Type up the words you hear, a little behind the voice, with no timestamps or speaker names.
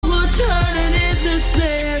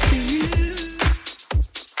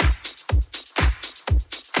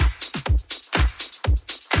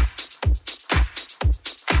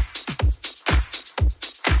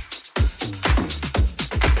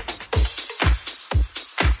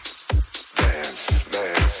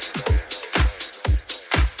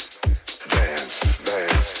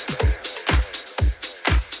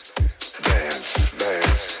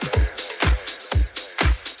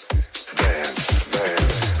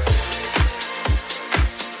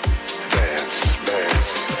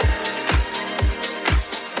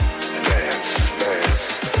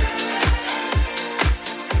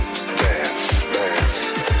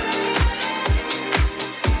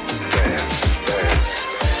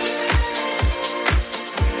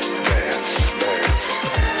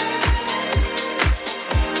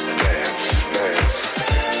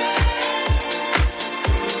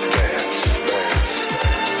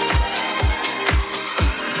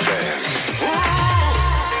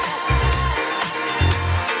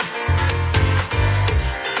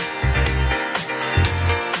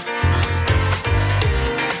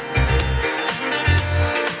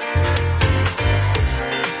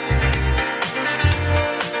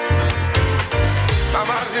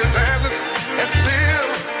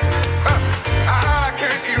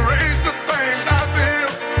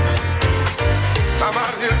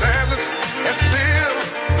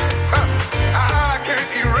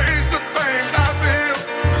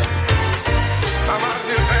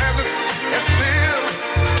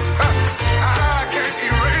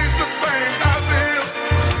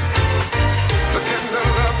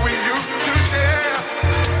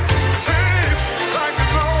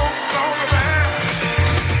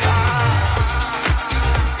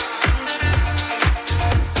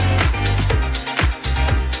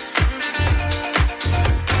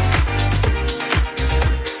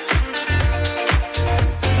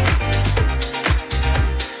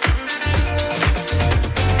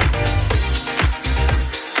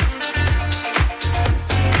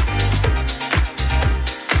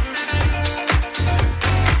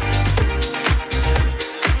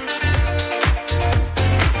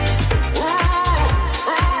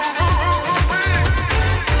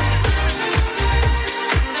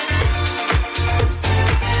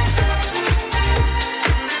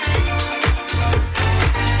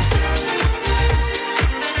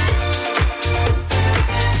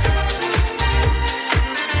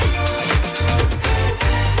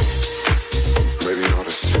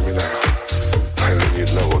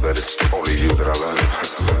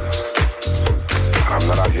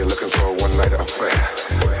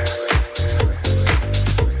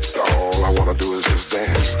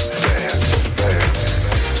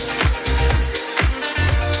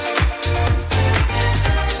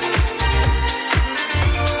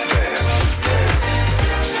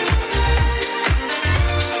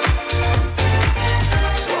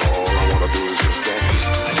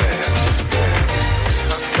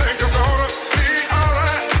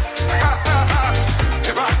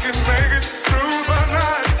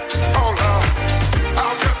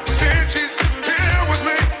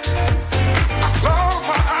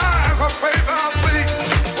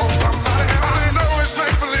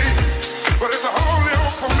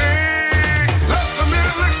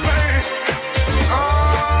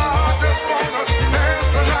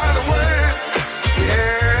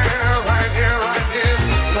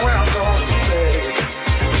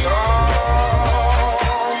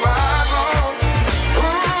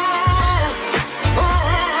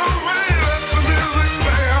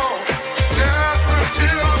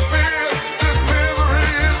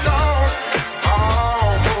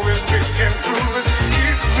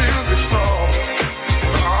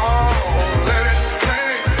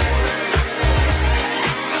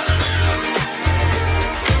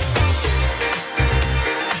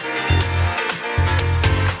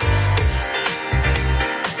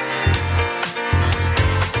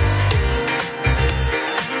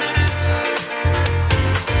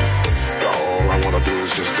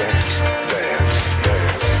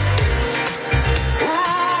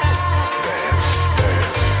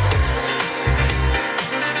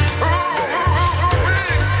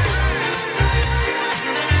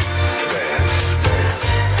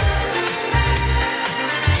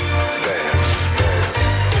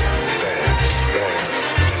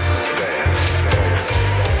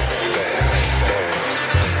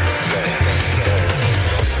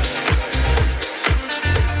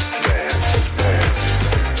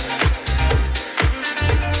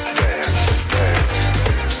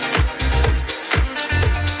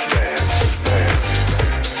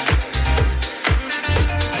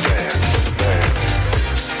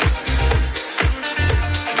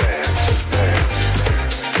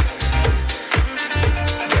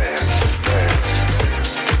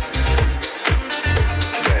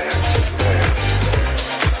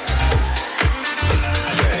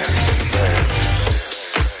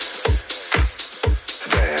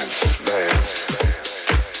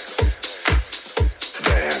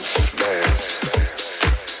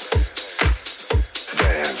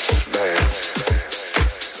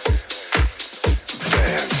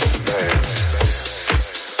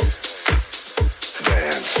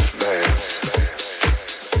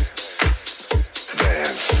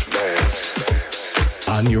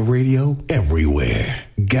radio, everywhere.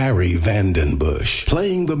 Gary Vandenbush,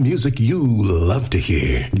 playing the music you love to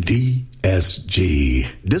hear. DSG,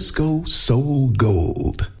 Disco Soul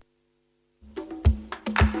Gold.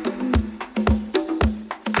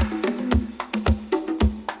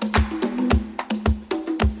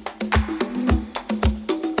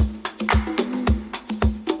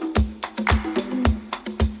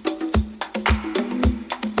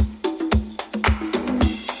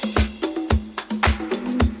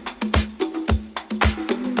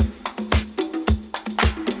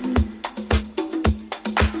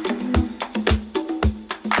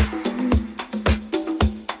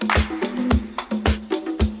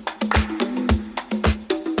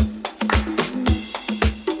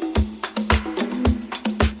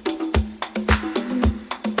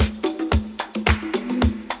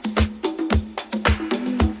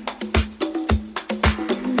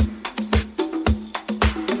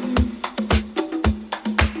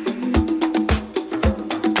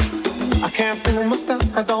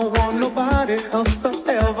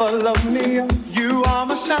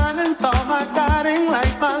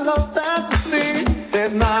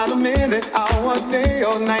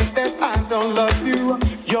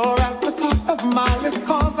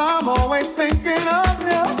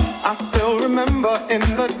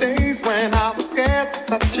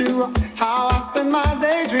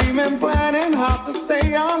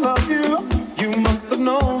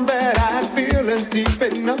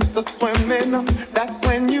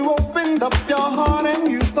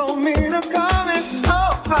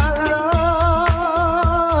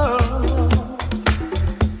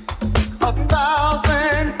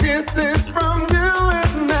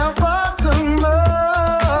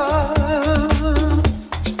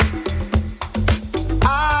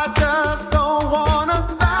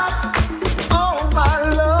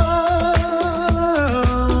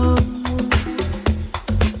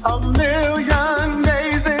 A million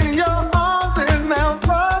days in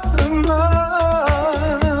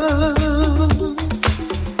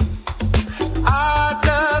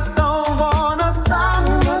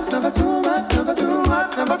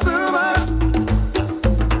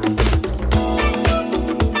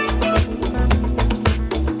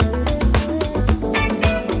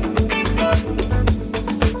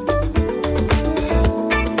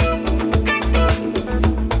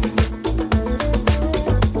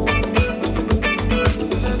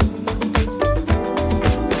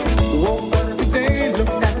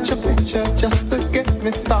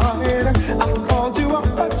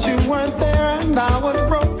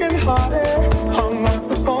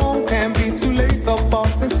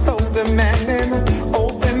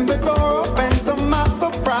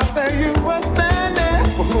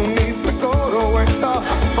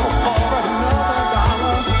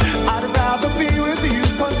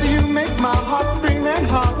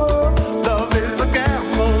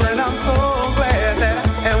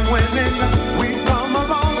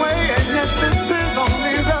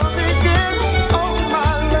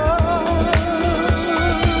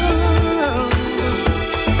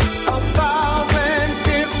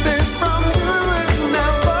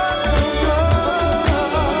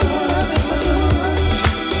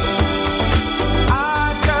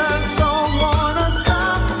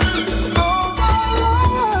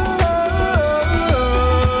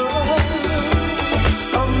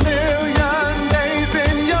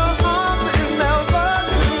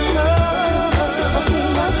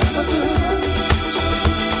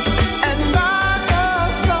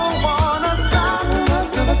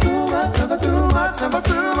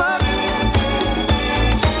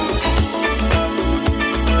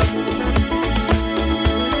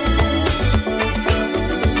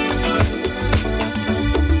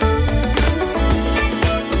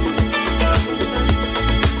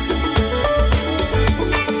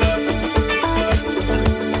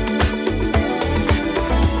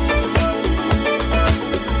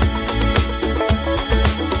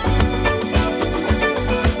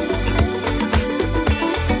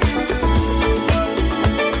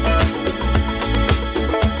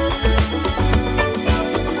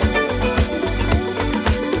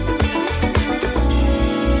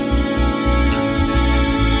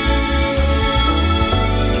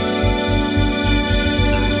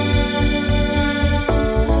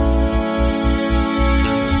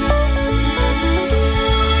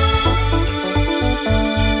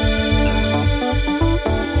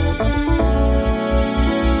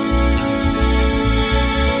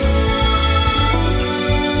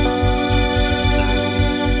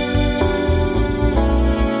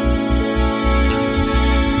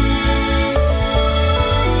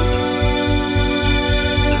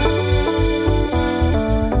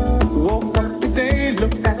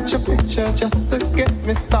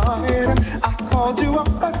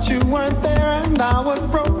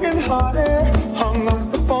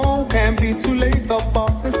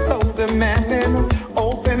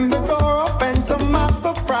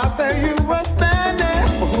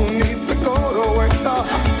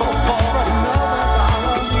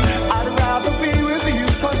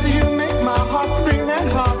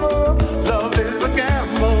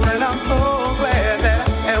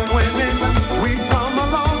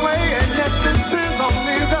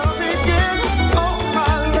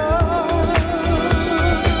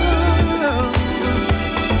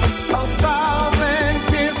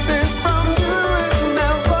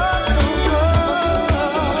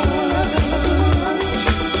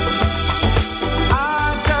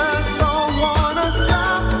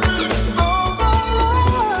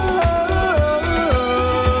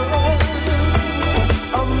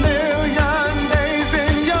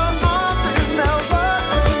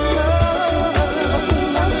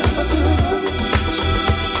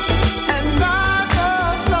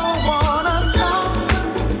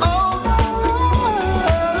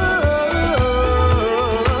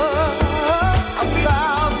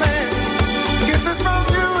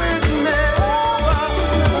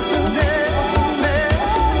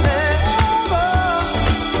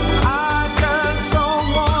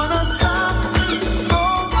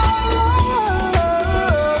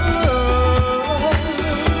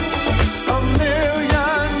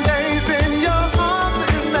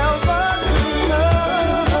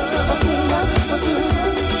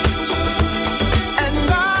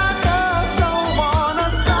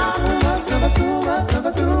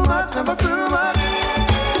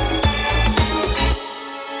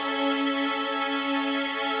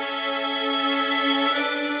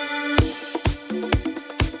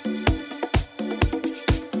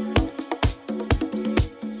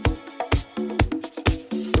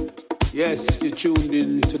Yes, you tuned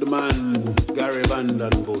in to the man, Gary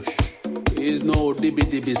Vandenbush. He's no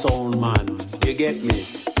dibby sound man. You get me?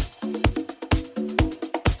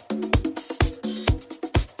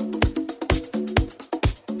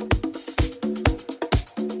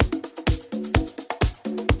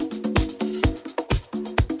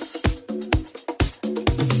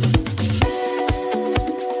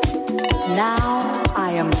 Now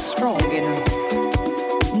I am strong enough.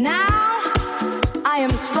 Now I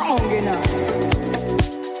am strong enough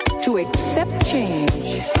to accept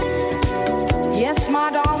change. Yes, my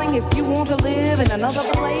darling, if you want to live in another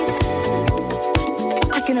place,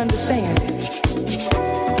 I can understand it.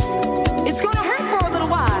 It's gonna hurt for a little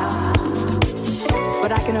while,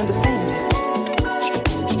 but I can understand it.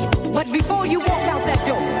 But before you walk out that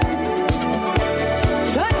door,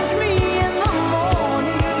 touch me in the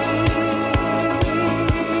morning.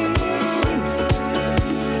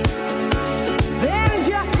 Then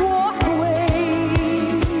just walk away.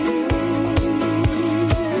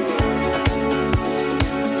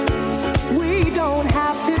 We don't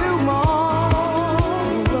have tomorrow,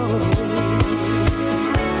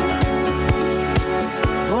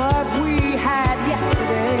 but we had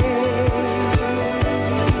yesterday.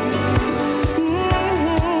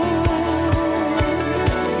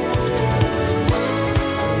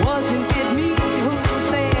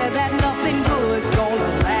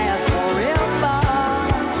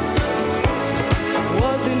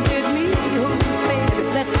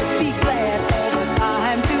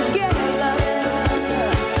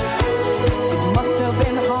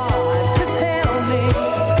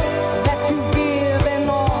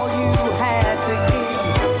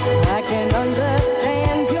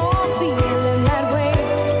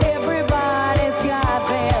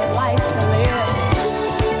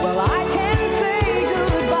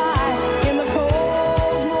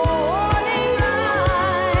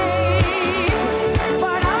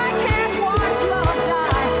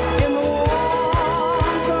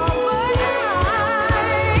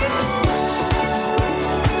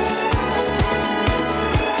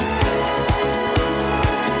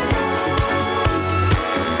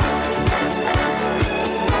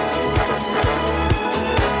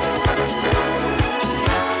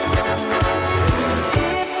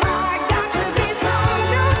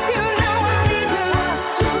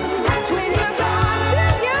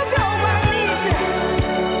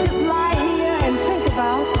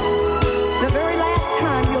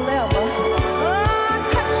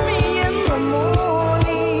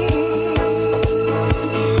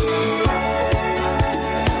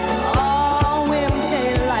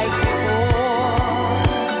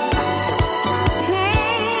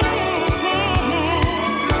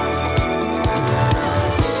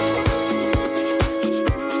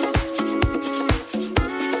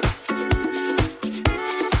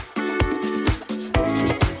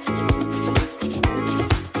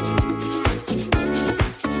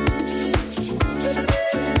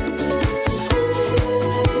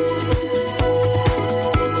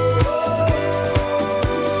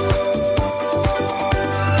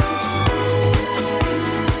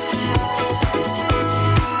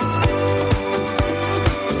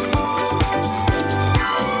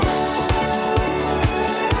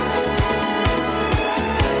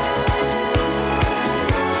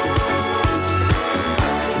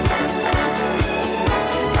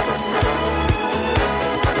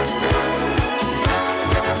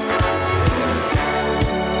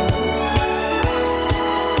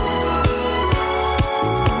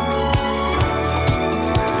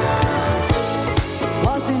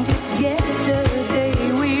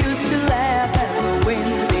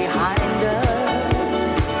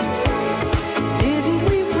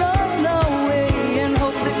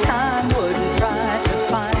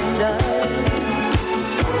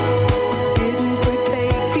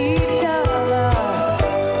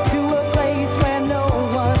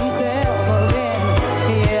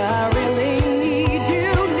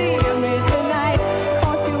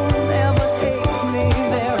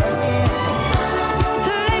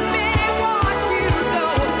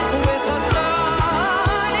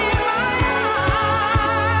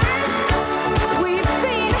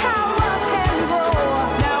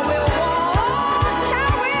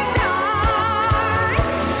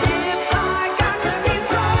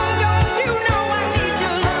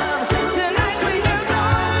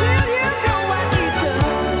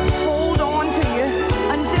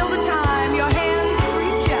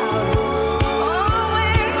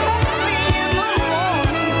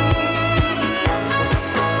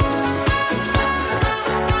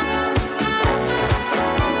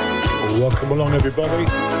 Welcome along, everybody.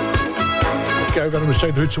 Gary Van Den Bush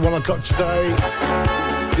through to 1 o'clock today.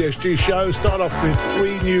 The SG show. Start off with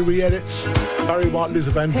 3 new re-edits. Barry White,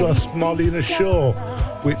 Luther Vandross, Marlena Shaw,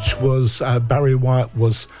 which was Barry White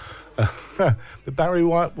was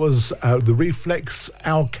the Reflex,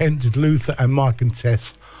 Al Kent did Luther, and Mike and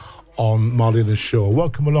Tess on Marlena Shaw.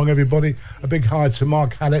 Welcome along, everybody. A big hi to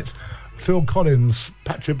Mark Hallett, Phil Collins,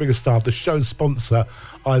 Patrick Biggerstaff, the show's sponsor,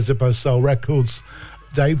 Isabeau Soul Records,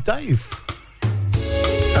 Dave.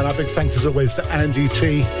 And our big thanks as always to Angie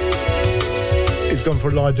T. He's gone for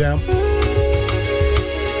a lie down.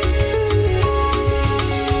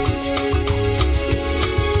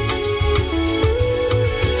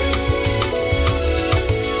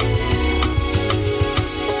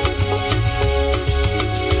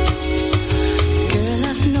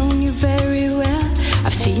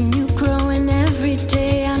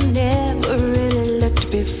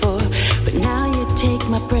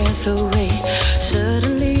 Away.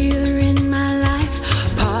 Suddenly you're in my life,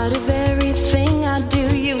 part of everything I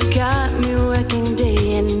do. You got me working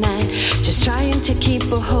day and night, just trying to keep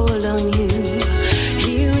a hold on you.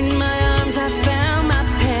 Here in my arms I found my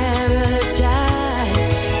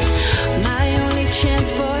paradise, my only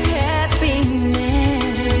chance for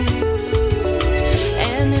happiness.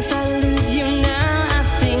 And if I lose you now, I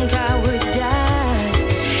think I would die.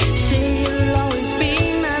 Say you'll always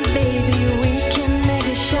be my baby, we can make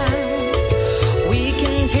a shine. We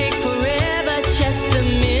can take forever, just a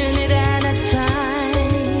minute at a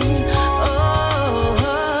time. Oh,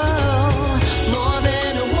 more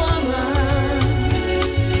than a woman,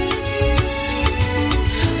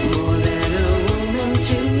 more than a woman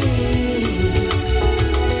to me,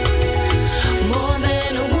 more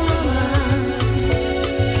than a woman,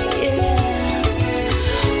 yeah,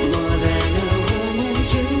 more than a woman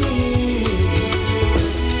to me.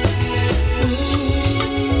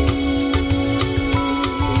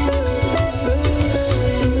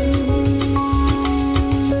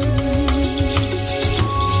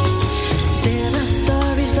 There are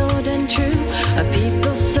stories old and true of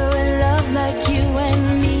people so in love like you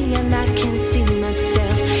and me, and I can see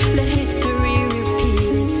myself. Let history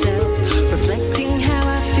repeat itself, reflecting how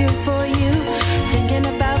I feel for you. Thinking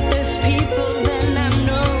about those people, then I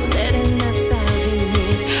know that in 1,000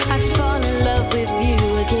 years I'd fall in love with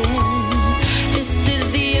you again. This is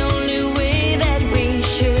the only way that we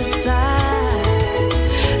should fly.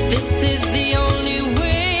 This is the only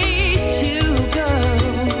way to go.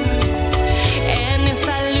 And if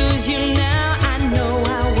I lose you now, I know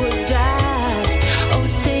I would die. Oh,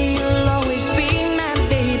 say you'll always be my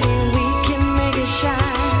baby, we can make it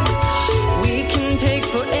shine. We can take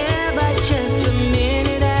forever, just a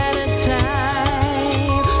minute at a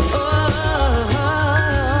time.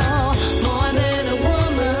 Oh, more than a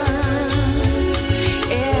woman,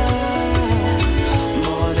 yeah,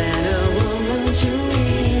 more than a woman to me,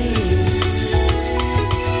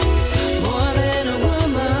 more than a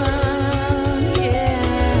woman, yeah,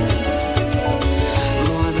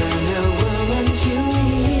 more than a woman to me,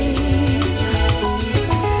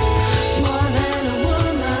 more than a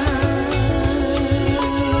woman,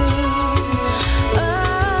 oh,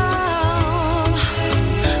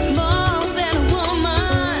 more than a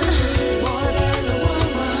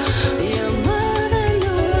woman, you're more than a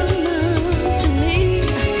woman to me,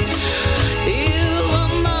 you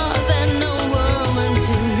are more than a woman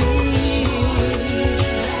to me.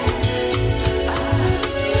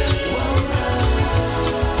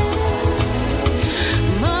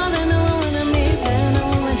 More than a woman to me, than a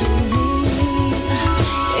woman to me,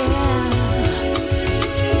 yeah,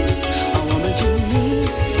 a woman to me,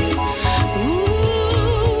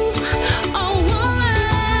 ooh, a woman,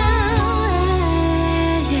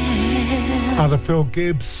 yeah. Hi to Phil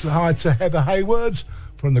Gibbs, hi to Heather Hayward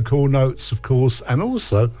from the Cool Notes, of course, and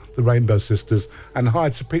also the Rainbow Sisters, and hi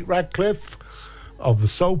to Pete Radcliffe of the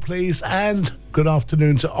Soul Please, and good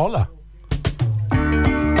afternoon to Ola.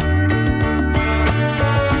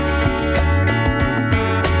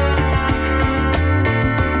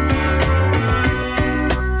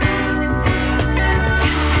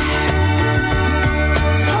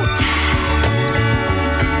 So tired,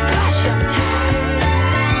 gosh, I'm tired.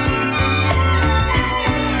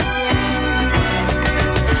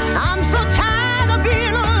 I'm so tired of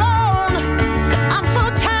being alone. I'm so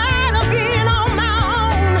tired of being on my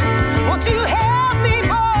own. Won't you help me,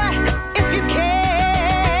 boy?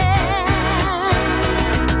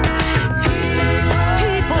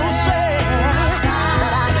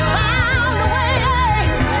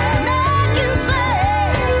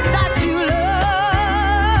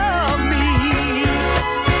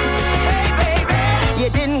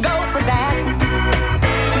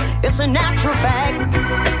 a natural fact.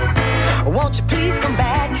 Won't you please come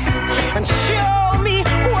back and show me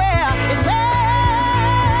where it's at?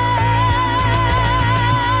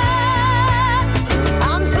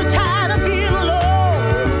 I'm so tired of being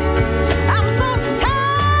alone. I'm so tired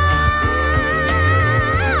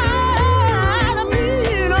of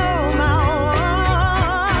being on my own.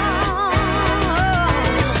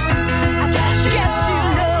 I guess you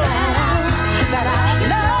know that I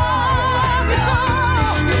love you so,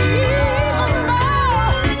 even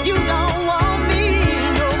though you don't want me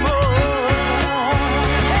no more.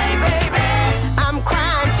 Hey baby, I'm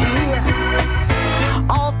crying tears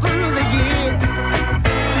all through the years.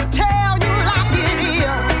 Tell you like it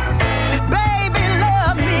is, baby,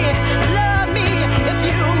 love me if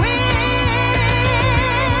you will.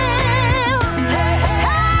 Hey,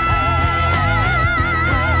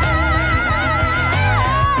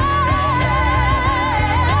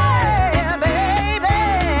 baby,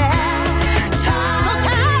 so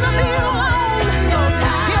tired of being alone, so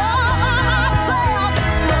tired you're by myself,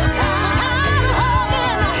 so tired of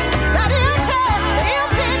holding that empty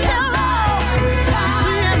pillow. You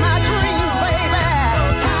see in my dreams, baby,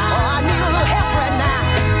 oh, I need a little help right now.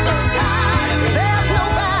 So tired, there's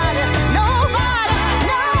nobody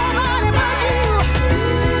but you.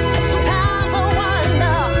 Sometimes I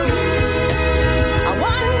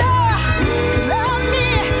wonder if you love me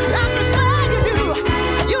like you say you do.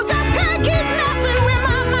 You just can't keep messing with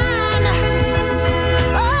my mind.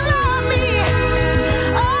 Oh, love me.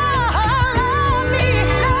 Oh, love me.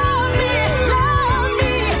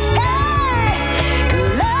 Hey,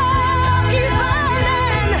 love keeps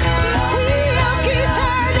burning. Wheels keep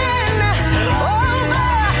turning over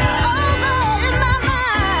in my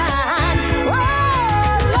mind. Oh,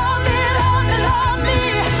 love me.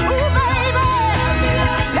 Ooh, baby.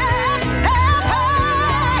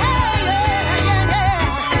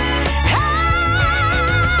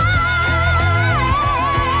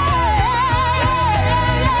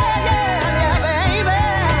 Baby,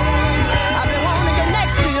 I've been wanting to get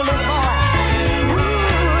next to you, little boy.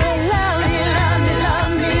 Ooh, love me.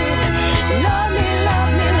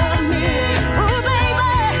 Ooh, baby.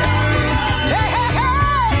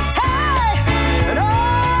 Hey. And oh,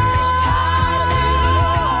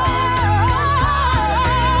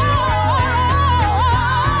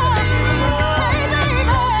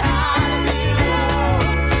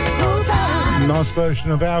 Nice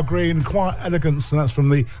version of Al Green, Quiet Elegance, and that's from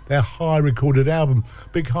their High recorded album.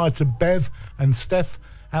 Big hi to Bev and Steph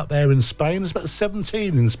out there in Spain. There's about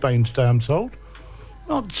 17 in Spain today, I'm told.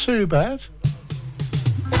 Not too bad.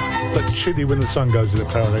 But chilly when the sun goes in,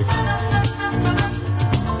 apparently.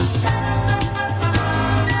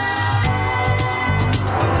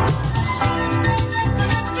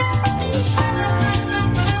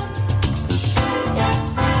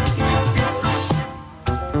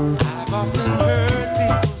 I've often heard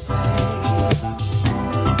people say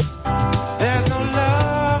there's no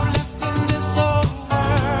love left in this old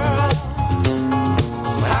world.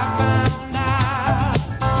 But I found out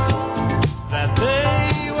that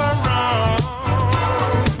they were wrong.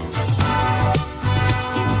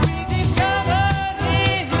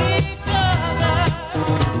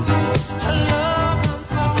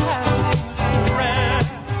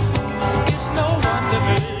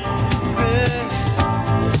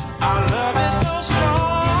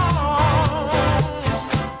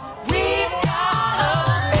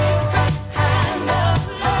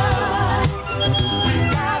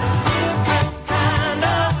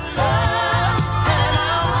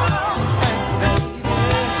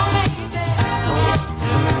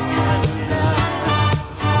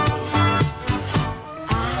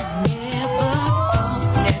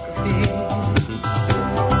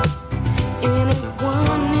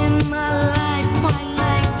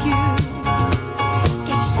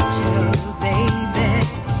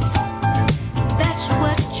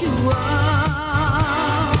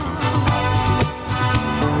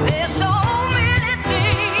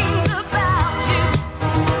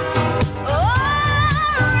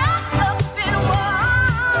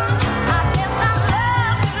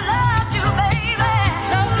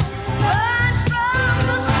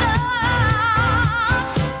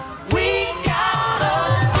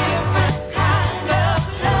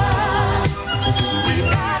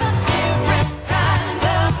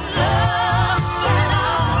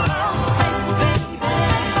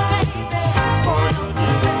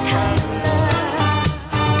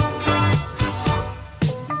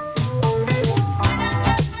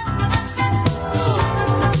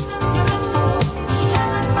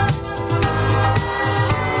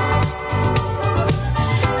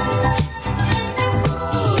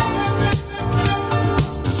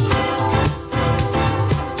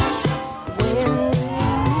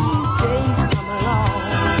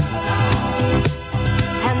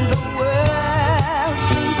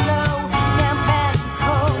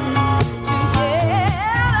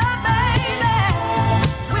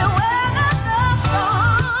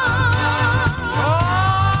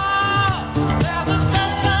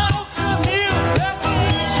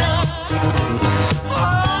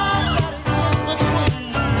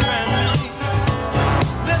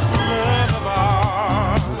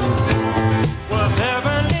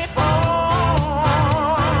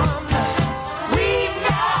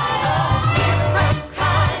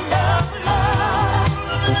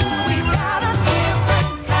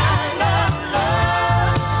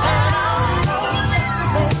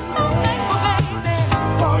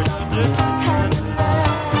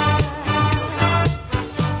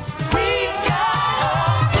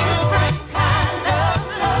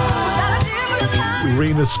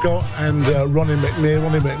 Rena Scott and Ronnie McNear.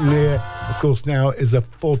 Ronnie McNear, of course, now is a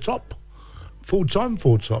full-time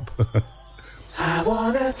four-top. I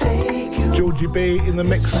wanna take you. Georgie B in the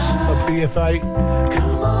mix of BFA.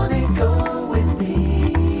 Come on and go with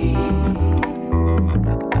me.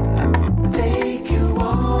 Take you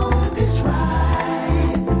on this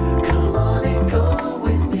ride. Come on and go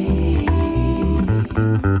with me.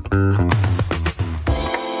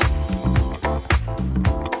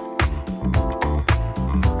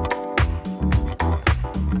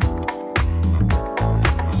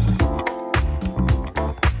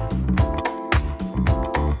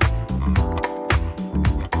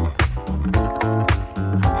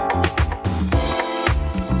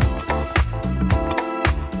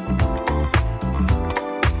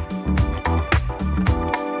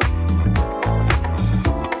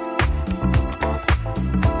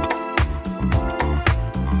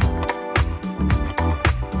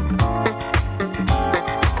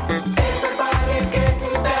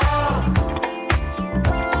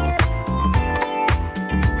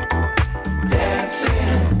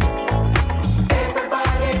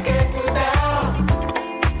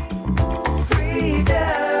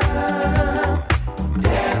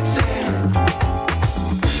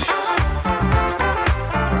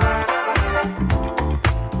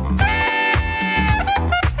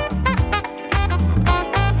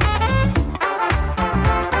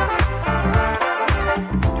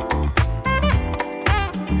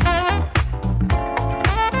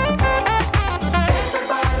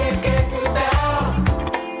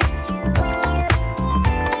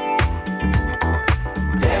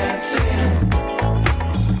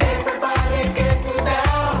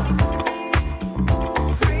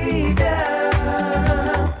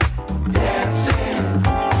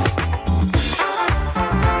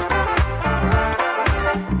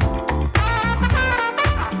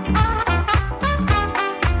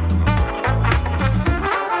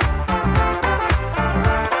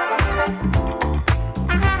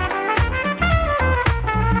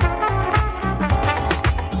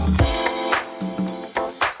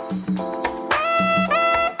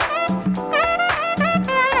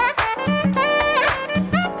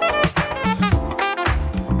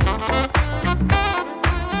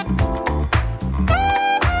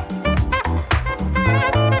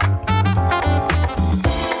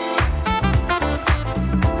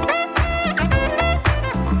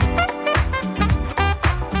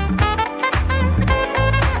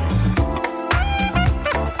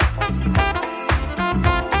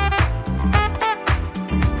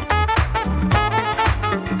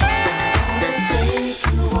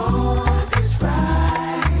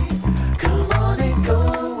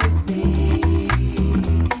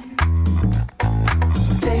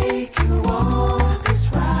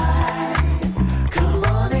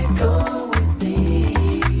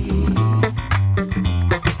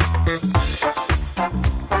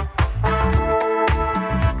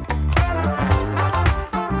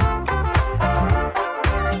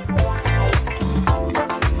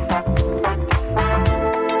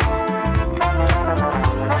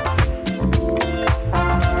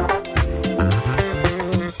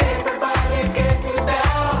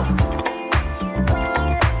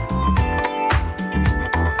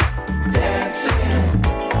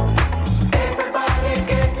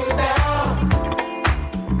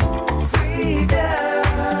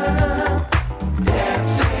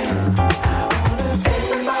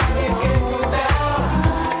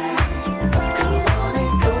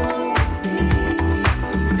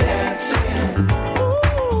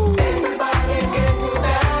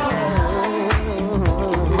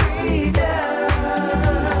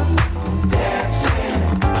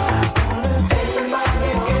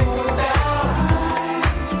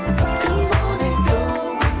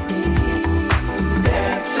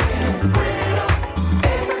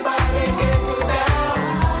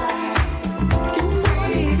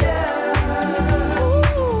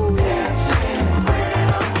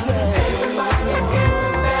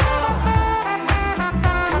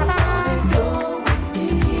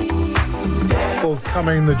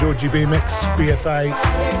 Forthcoming, the Georgie B mix, BFA.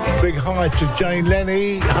 Big hi to Jane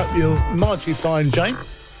Lenny. Hope you're mighty fine, Jane.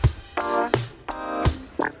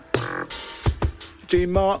 G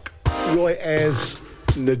Mark, Roy Ayres,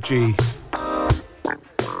 Najee.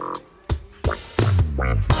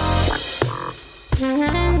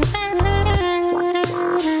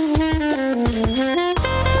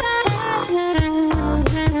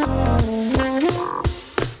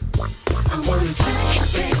 I wanna touch you,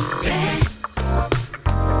 baby.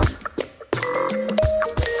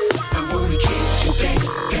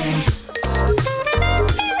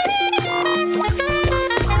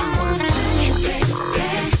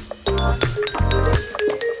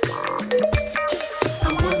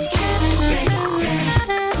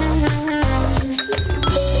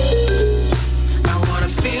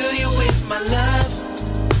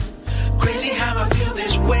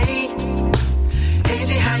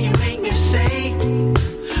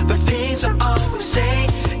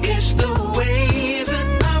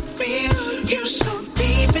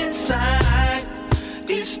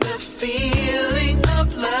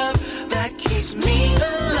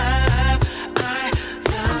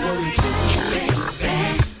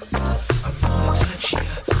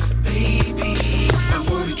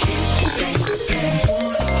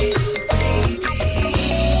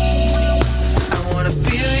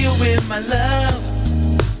 my love.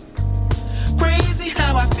 Crazy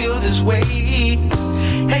how I feel this way.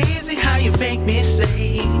 Hazy how you make me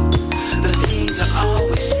say the things I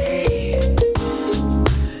always say.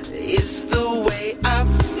 It's the way I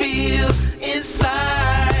feel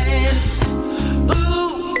inside.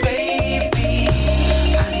 Ooh, baby,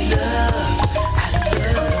 I love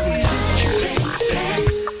you,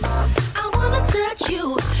 baby. I wanna touch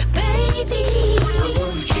you, baby. I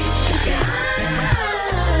wanna kiss you, baby.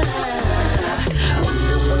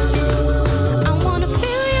 I wanna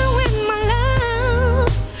feel you in my love.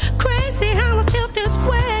 Crazy how I feel this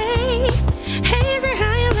way. Hazy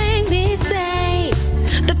how you make me say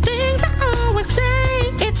the things I always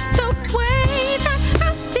say. It's the way that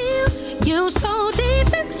I feel you so deep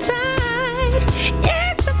inside.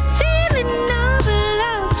 It's the feeling of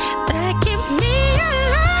love that keeps me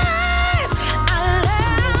alive. I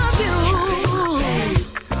love you.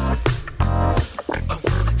 I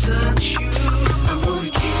wanna touch you. I wanna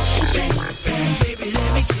kiss you, baby. Baby, let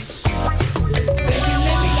me kiss you. Baby,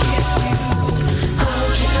 let me kiss you.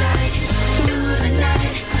 Hold you tight through the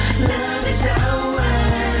night. Love is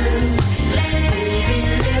ours. Baby,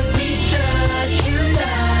 let me touch you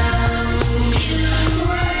now.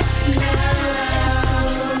 Right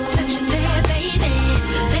now. Touch you there, baby.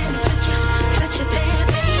 Let me touch you there,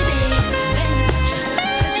 baby. Let me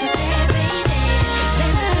touch you there, baby.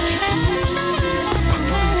 Let me touch you. I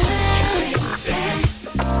wanna touch you, baby.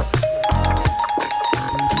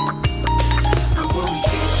 I wanna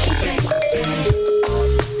kiss you, baby.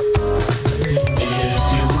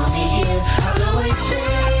 If you want me here, I'll always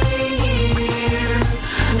stay here.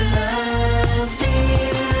 Love,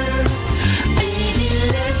 dear. Baby,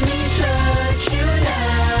 let me touch you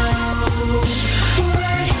now.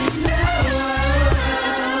 Right now.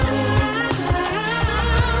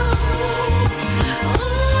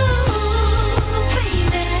 Ooh,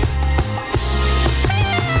 baby.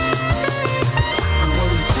 I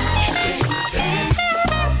wanna touch you, baby.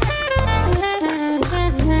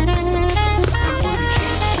 I wanna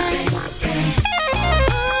kiss you, baby.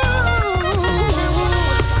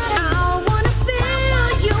 I wanna feel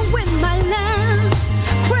you with my love.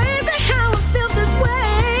 Crazy how I feel this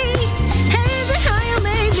way. Hazy how you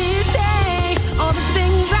make me say all the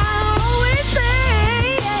things I always say.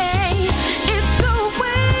 It's the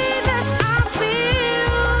way that I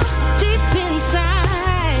feel deep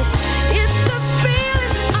inside. It's the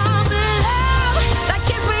feeling of love that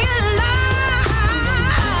keeps me alive.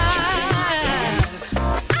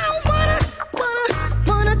 I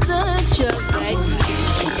wanna touch you, baby.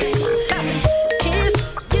 Kiss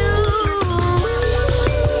you.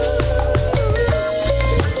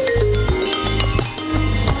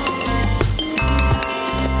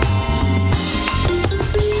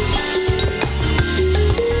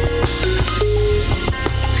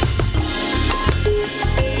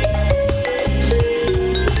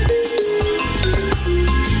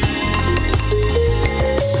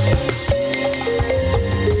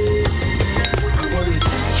 I wanna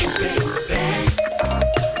touch you, baby.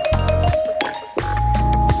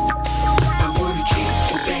 I wanna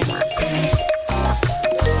kiss you, baby.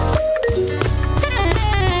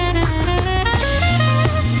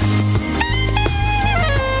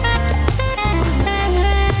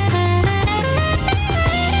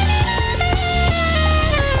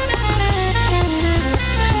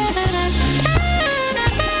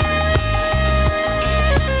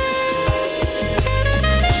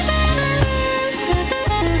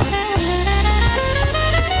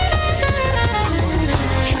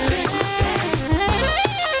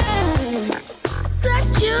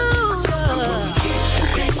 Touch you.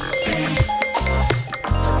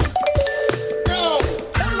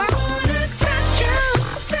 I wanna touch you,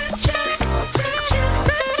 touch you, touch you,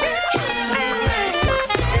 touch you.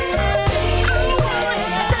 I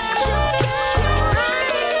wanna touch you, kiss you,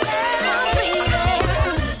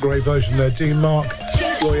 baby. Great version there, Dean Mark.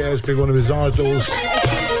 Roy Ayers being one of his idols,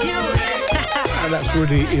 Kiss you. and that's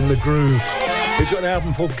really in the groove. He's got an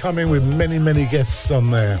album forthcoming with many, many guests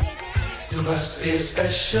on there. You must be a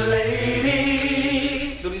special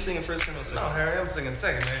lady Who you singing first? No, Harry, I'm singing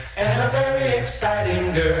second, man. and a very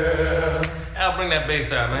exciting girl. Al, bring that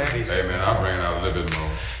bass out, man. Hey man, I'll bring it out a little bit more.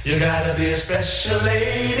 You gotta be a special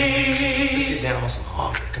lady, Get down on some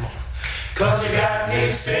harmony. Come on. 'cause you got me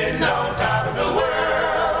sitting on top of the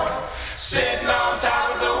world, sitting on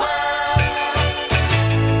top of the world.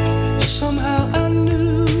 Somehow I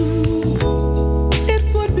knew it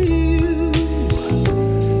would be you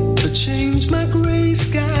to change my gray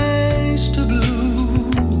skies to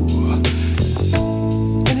blue.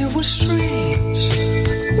 And it was strange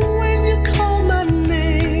when you called my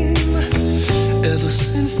name. Ever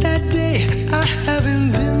since that day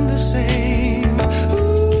same.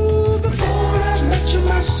 Ooh, before I met you,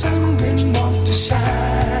 my sun didn't want to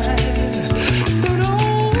shine. But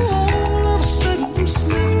all of a sudden, you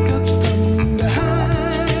snuck up from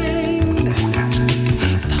behind.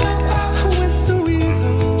 Pop with the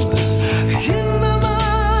weasel in my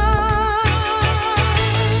mind.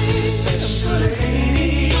 Special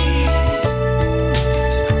lady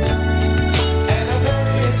and a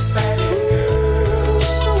very exciting girl.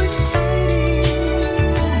 So exciting.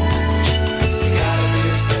 You gotta be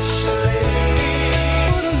a special lady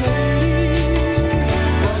for the lady.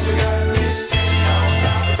 'Cause you got me sitting on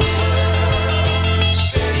top of the world.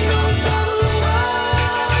 Sitting on top of the world.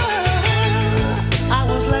 I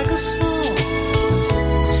was like a song,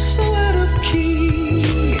 so out of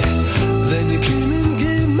key. Then you came and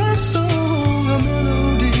gave my song a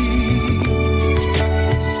melody.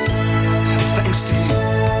 Thanks to you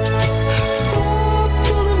for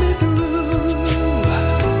pulling me through.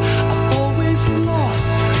 I've always lost,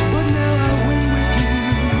 but now I win with you.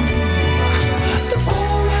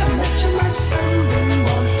 Before I met you, my sun didn't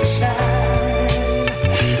want to shine.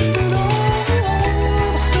 Then all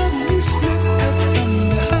of a sudden you slipped up from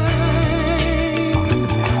behind.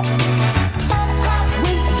 Pop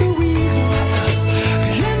with the weasel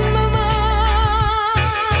in my mind.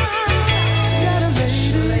 Got a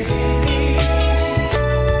lady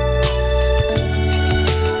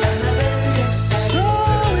and a very exciting, so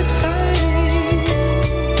exciting.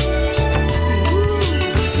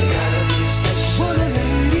 You gotta be special for the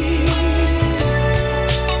lady.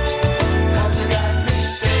 'Cause you got me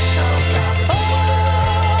sitting on top of the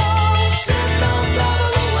world. Sitting on top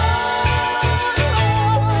of the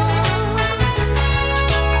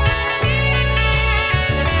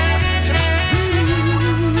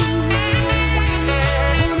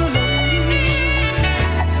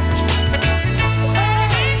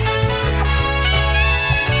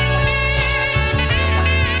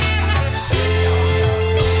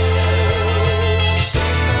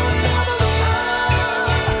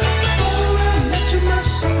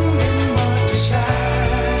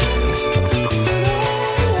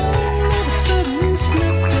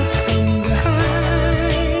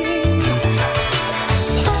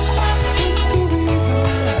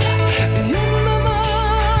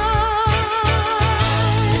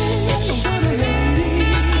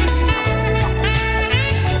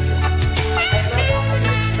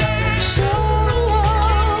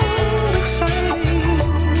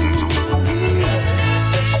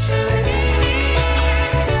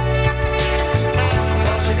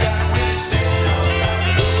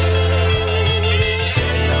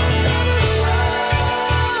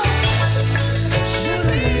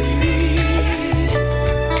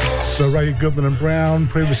So Ray Goodman and Brown,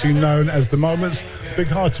 previously known as The Moments. Big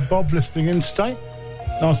hi to Bob listening in today.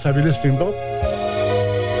 Nice to have you listening, Bob.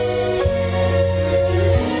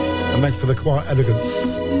 And thanks for the quiet elegance.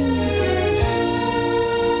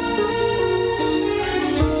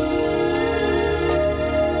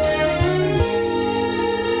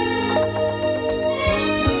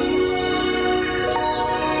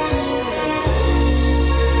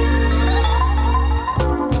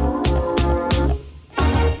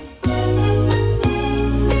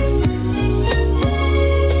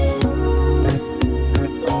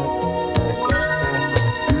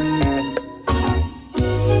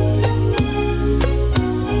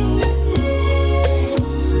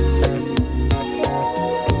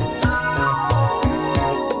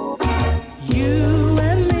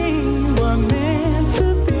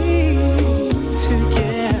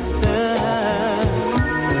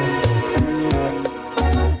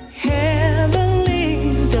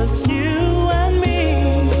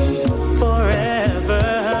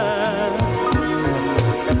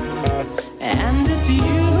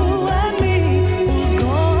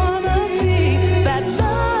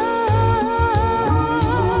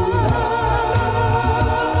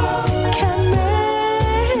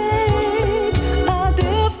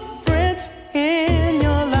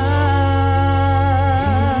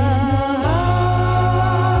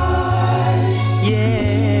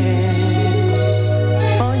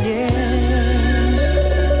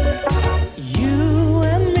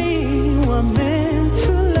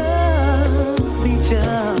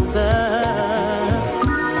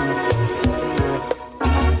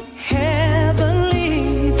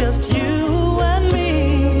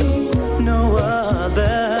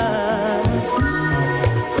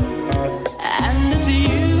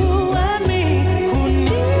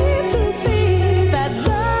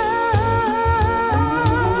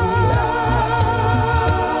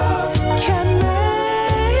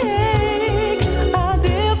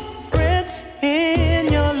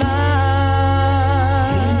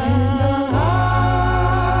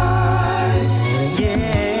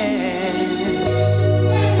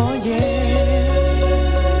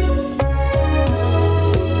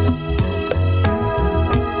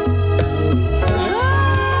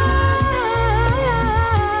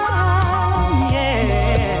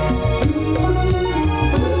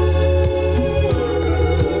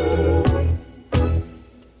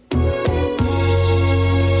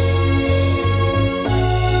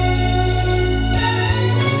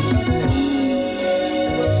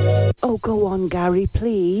 Gary,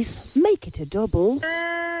 please. Make it a double.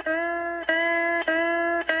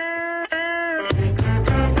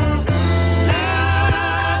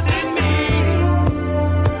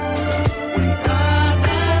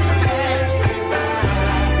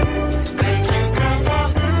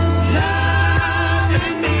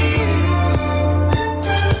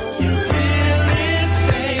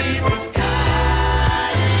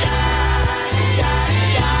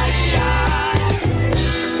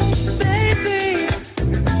 Baby,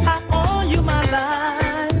 I owe you my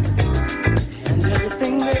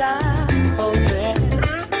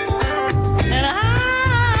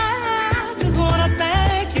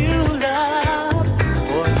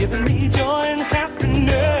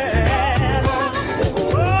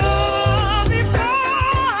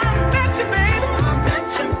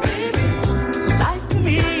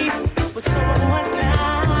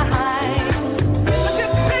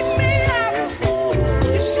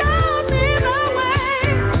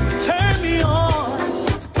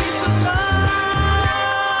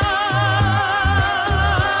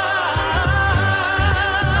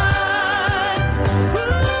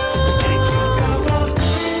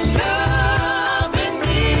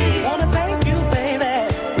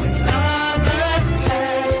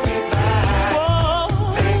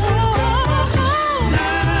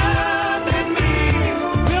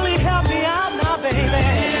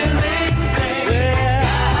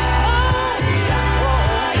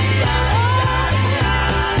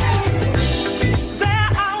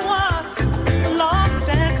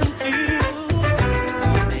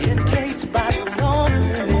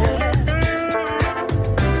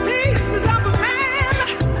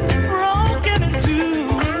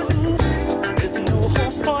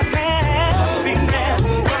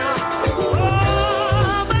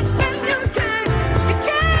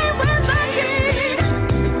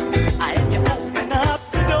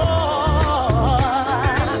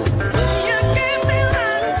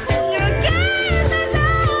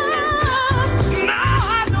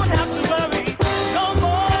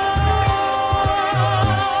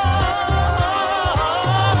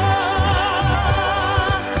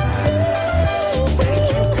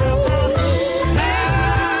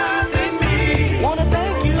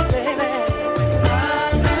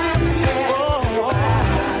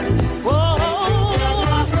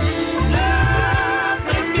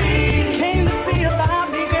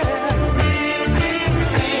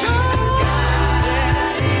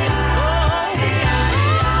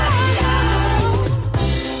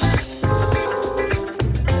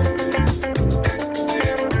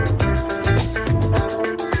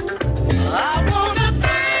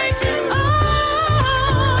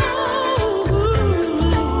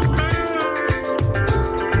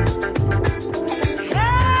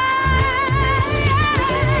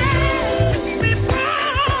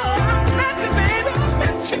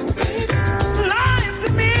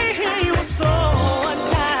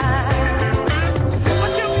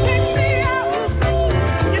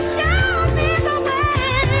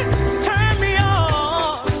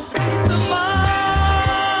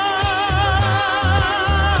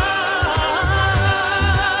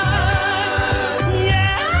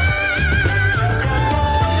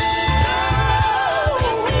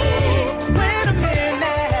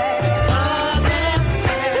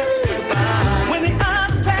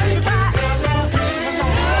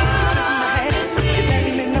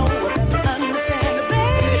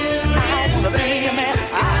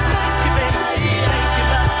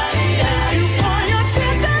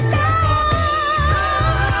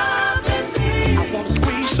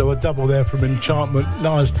So a double there from Enchantment.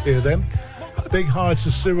 Nice to hear them. A big hi to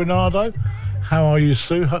Sue Renardo. How are you,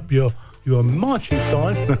 Sue? Hope you're mighty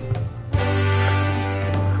fine.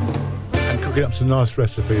 And cooking up some nice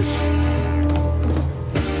recipes.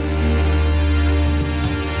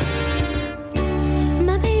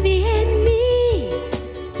 My baby and me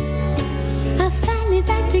are finally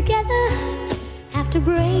back together after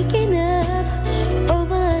breaking up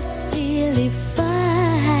over a silly fight.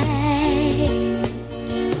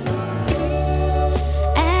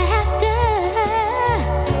 After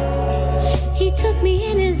he took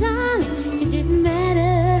me in his arms, it didn't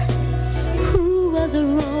matter who was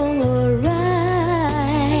wrong or right,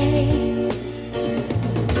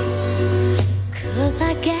 'cause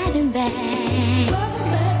I got him back.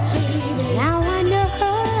 Now I know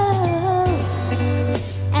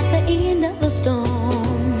at the end of the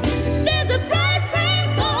storm there's a bright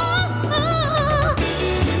rainbow.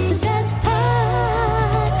 The best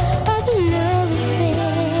part of the love affair.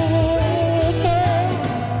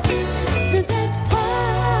 The best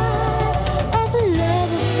part of the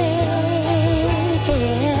love affair.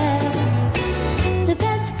 The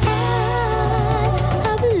best part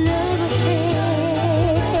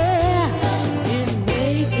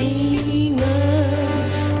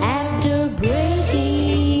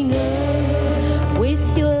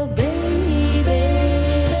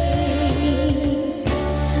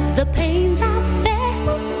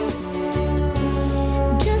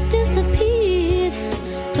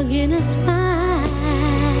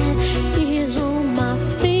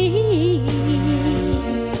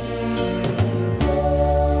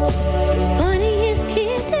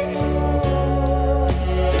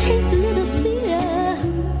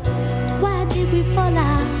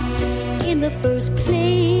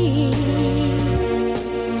place.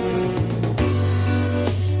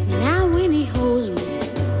 Now when he holds me,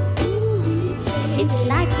 it's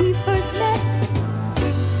like we first met.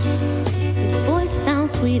 His voice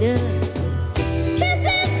sounds sweeter. This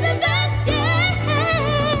is the best, yeah.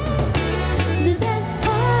 The best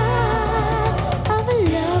part of a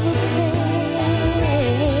love affair.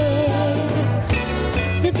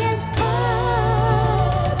 The best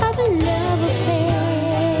part of a love affair.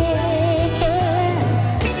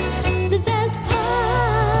 The best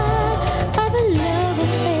part of a love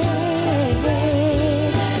affair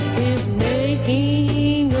is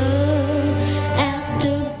making up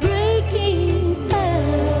after breaking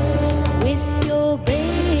up with your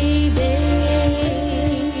baby.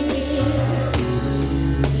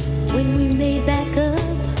 When we made back up,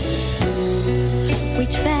 we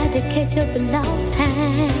tried to catch up and lost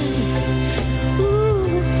time.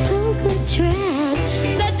 Ooh, so good try.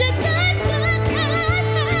 Such a good, good time.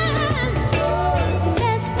 The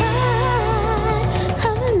best part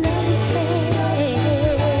of a love affair.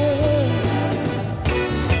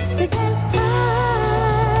 The best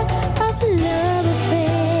part of a love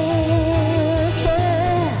affair.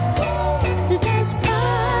 The best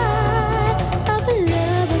part of a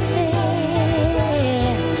love affair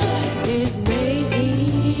is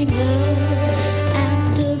making up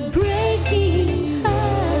after breaking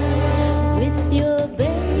up with your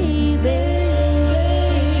baby.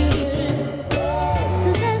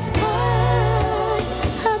 The best part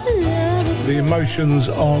of a love affair. The Emotions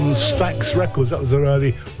on Stax Records. That was their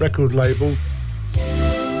early record label.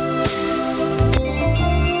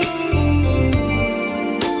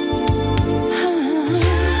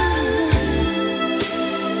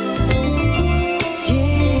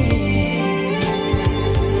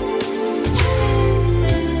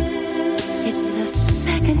 It's the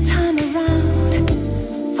second time around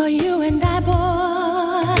for you and I,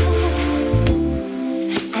 boy.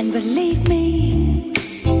 And believe me,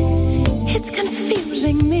 it's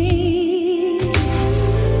confusing me.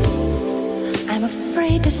 I'm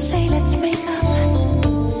afraid to say let's make up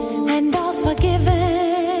and all's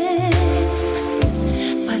forgiven.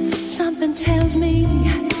 But something tells me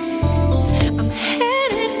I'm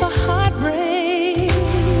headed for heartbreak.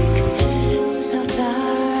 So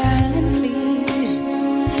darling, please,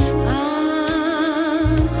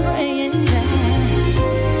 I'm praying that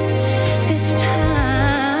this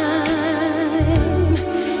time,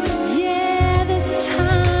 yeah, this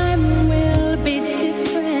time will be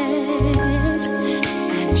different.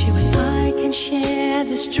 And you and I can share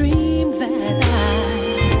this dream that I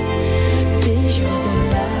visualize.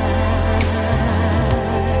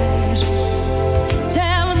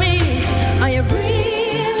 Tell me, are you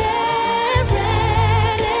really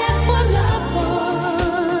ready for love,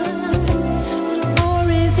 boy? Or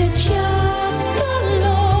is it just the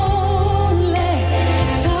lonely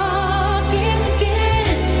talking again?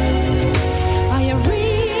 Are you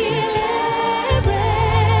really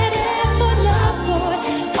ready for love, boy?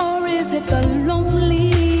 Or is it the lonely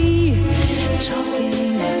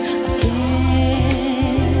talking again?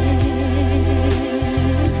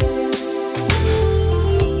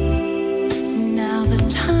 Now the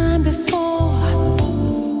time before,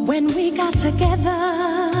 when we got together,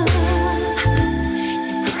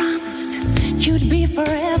 you promised you'd be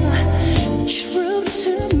forever true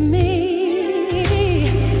to me.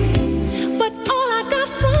 But all I got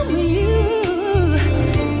from you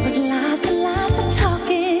was lots and lots of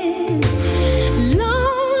talking,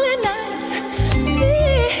 lonely nights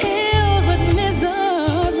filled with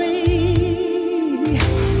misery.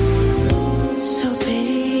 So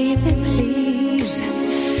baby, please,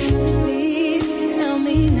 please tell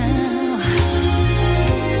me now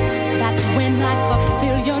that when I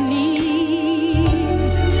fulfill your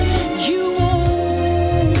needs, you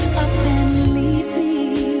won't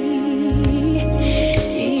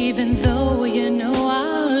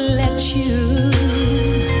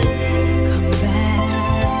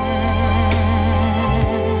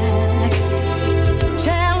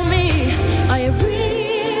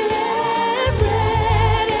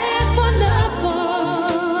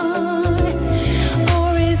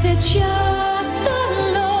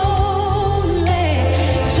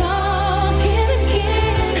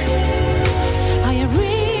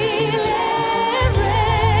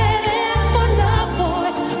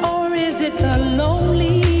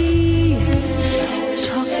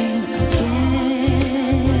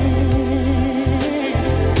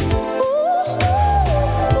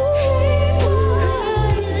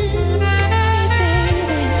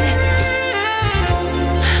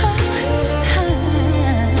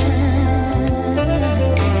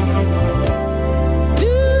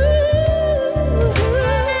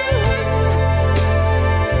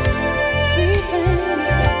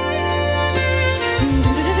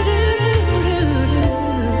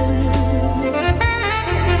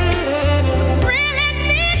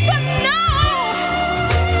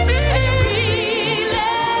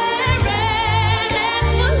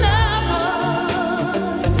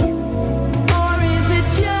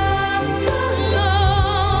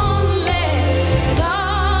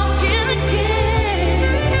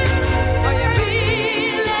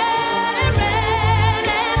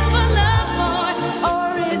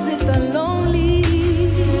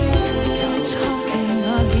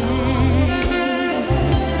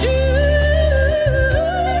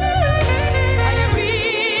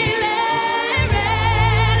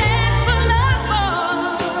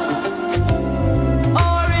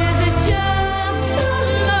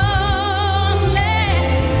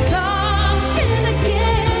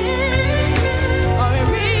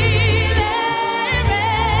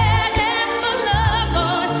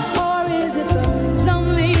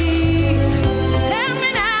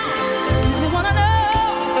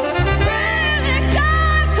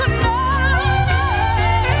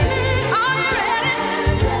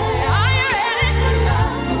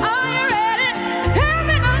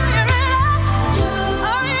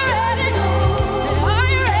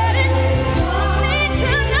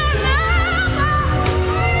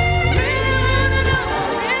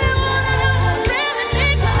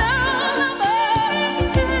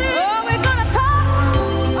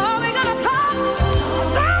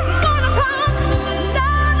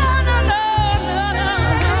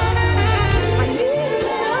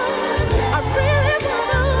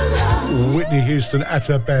Whitney Houston at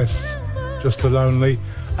her best, Just a Lonely.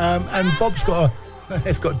 And Bob's got a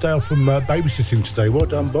day off from babysitting today. Well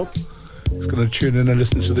done, Bob. He's going to tune in and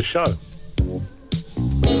listen to the show.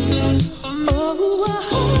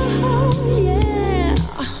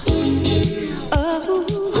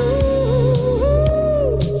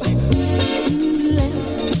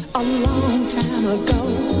 A long time ago,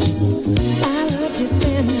 I loved you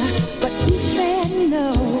then, but you said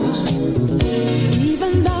no.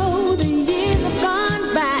 Even though the years have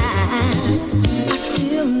gone by, I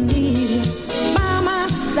still need you by my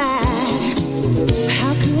side.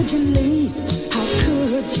 How could you leave? How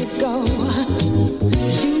could you go?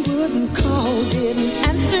 You wouldn't call, didn't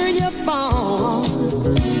answer your phone.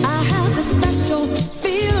 I have a special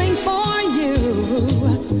feeling for you.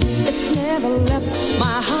 It's never left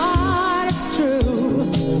my heart, it's true.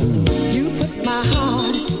 You put my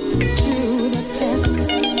heart to the test.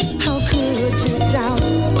 How could you doubt?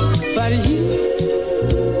 But you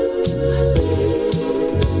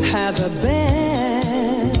have the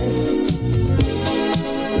best.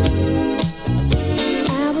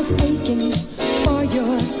 I was aching for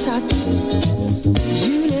your touch.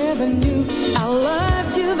 You never knew I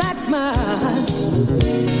loved you that much.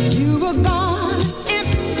 You were gone.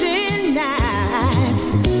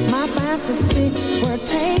 My fantasy were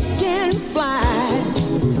taking flight.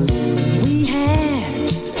 We had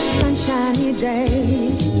sunshiny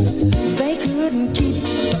days. They couldn't keep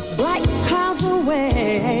the bright clouds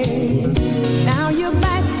away. Now you're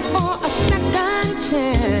back for a second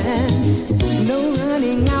chance. No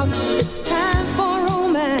running out, it's time for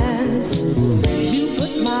romance. You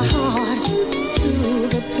put my heart to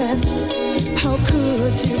the test. How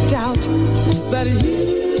could you doubt that you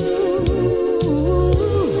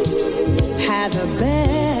the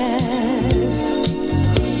best?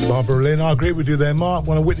 Barbara Lynn, I agree with you there, Mark.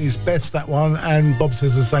 One of Whitney's best, that one, and Bob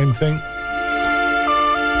says the same thing.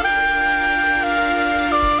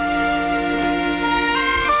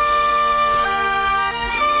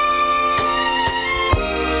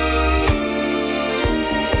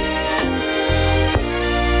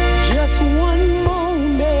 Just one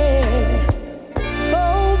moment,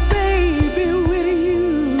 oh baby, with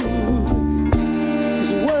you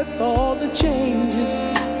is worth all the changes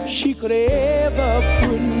she could ever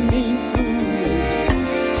put me through.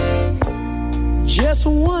 Just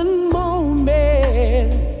one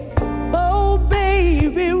moment, oh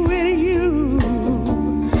baby, with you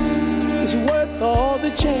is worth all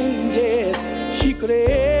the changes she could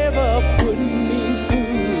ever put me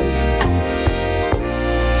through.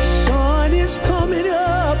 Sun is coming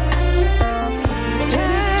up,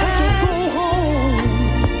 it's time to go home.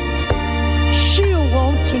 She'll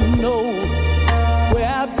want to know where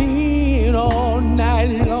I've been all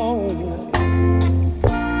night long.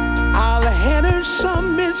 I'll hand her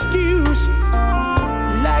some excuse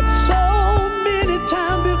like so many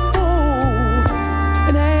times before,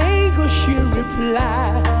 and I ain't gonna she'll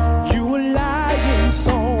reply, you were lying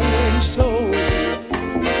so and so.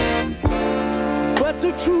 But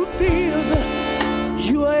the truth is,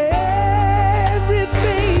 you are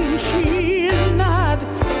everything she is not.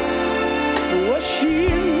 What she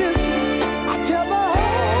is missing, I tell the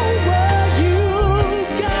whole world you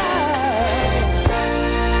got.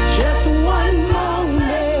 Just one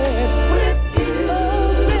moment with you, oh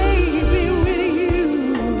baby, with you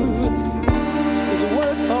is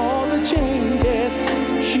worth all the changes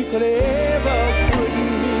she could ever put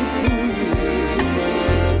me through.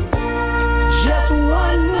 Just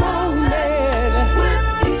one moment with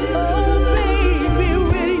you, oh baby,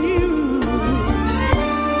 with you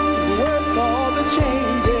is worth all the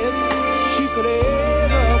changes she could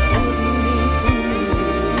ever put me through.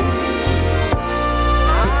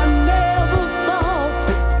 I never thought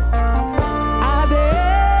I'd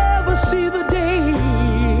ever see the day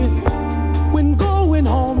when going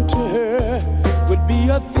home to her would be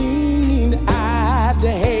a thing I'd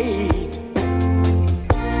hate.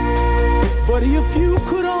 But if you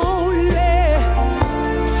could only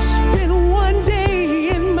spend one day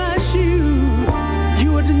in my shoes,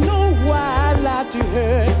 you would know why I lied to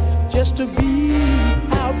her just to be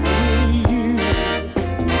out with you.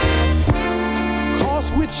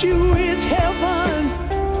 'Cause with you is heaven,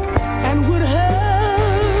 and with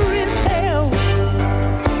her is hell.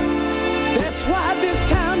 That's why this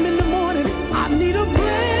time in the morning I need a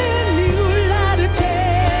brand new lie to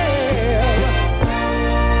tell.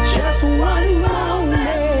 Just one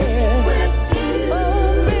moment with you,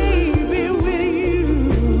 oh baby, with you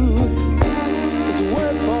is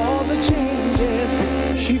worth all the changes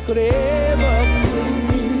she could ever put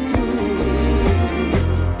me through.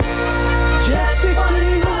 Just 60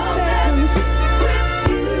 seconds with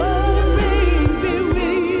you, oh baby.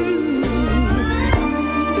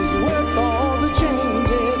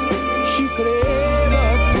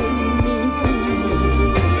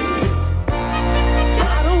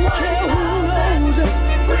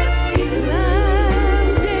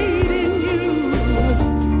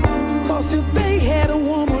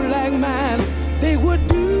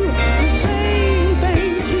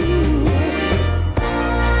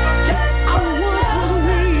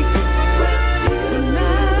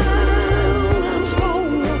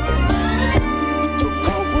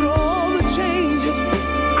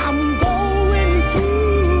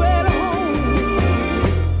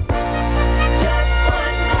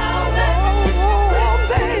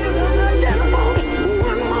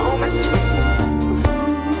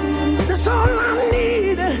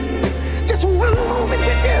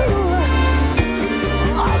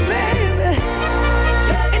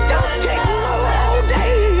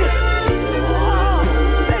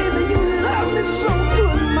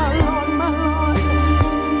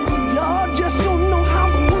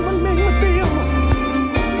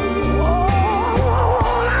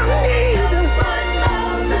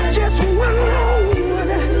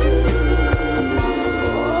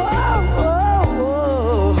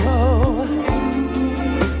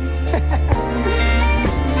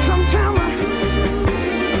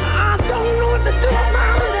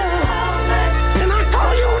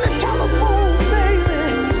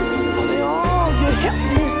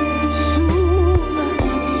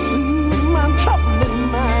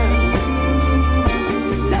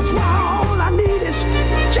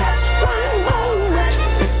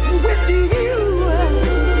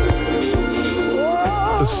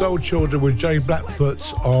 Soul Children with Jay Blackfoot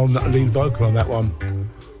on lead vocal on that one.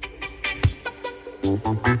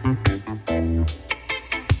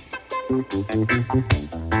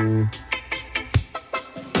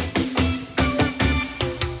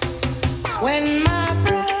 When my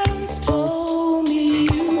friends told me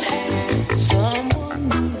you had someone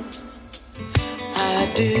new,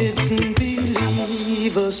 I didn't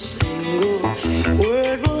believe a single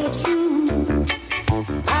word was true.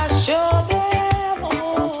 I showed them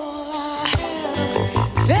all I had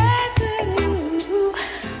faith in you.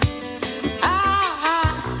 I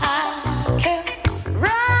kept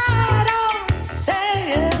right on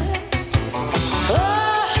saying,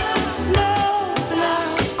 oh no,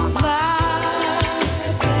 not my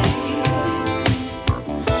baby.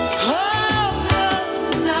 Oh no,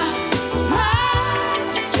 not my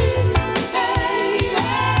sweet baby.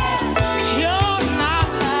 You're not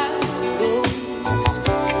like those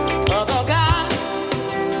other guys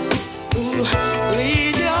who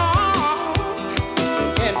lead you on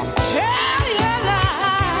and tell you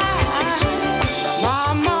lies. My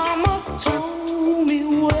mama told me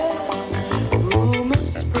well,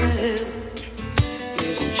 rumors spread,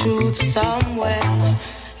 there's truth somewhere,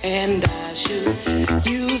 and I should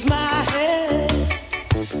use my head.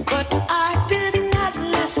 But I did not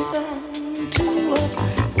listen to a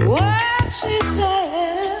word she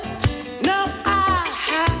said. No, I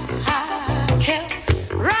kept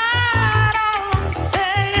right on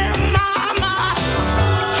saying, Mama,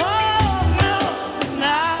 oh no,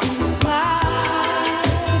 not my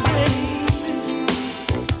baby.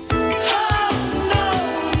 Oh no,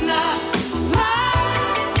 not my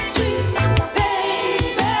sweet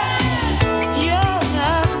baby. You're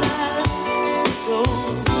not like those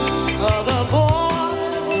other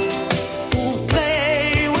boys who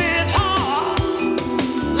play with hearts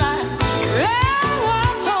like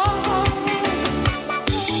railroad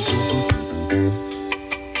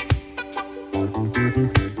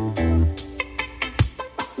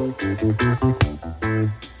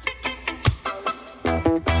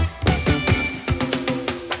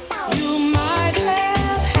You might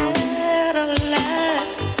have had a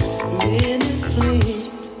last minute fling,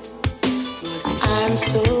 but I'm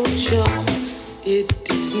so sure it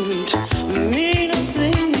didn't mean a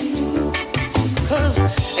thing. 'Cause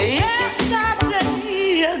yesterday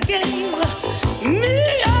you gave me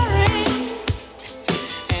a ring,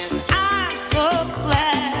 and I'm so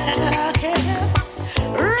glad I kept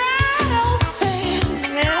right on saying,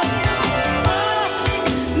 oh,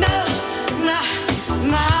 no, not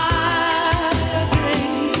my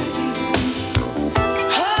baby.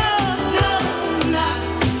 Oh, no, not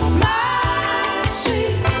my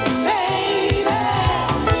sweet baby.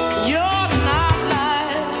 You're not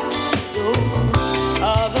like those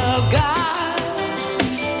other guys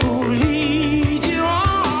who lead you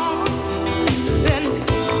on, then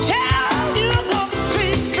tell you the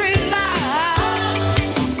sweet, sweet lies.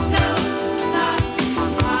 No, not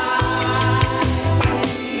my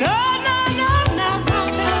baby. No, no, no, no, no,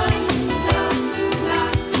 no,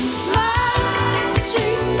 not my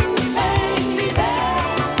sweet baby.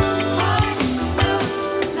 Oh, no,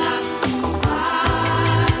 not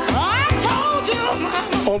I told you,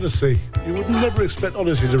 Mama. Odyssey. You would never expect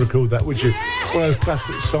Odyssey to record that, would you? One of those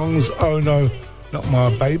classic songs, Oh No, Not My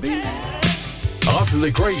Baby. After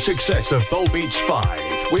the great success of Bowl Beats 5,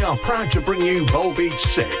 we are proud to bring you Bowl Beats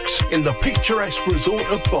 6 in the picturesque resort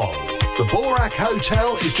of Bowl. The Borak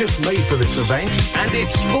Hotel is just made for this event, and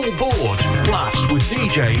it's full board. Plus, with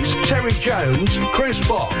DJs Terry Jones, Chris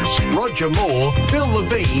Box, Roger Moore, Phil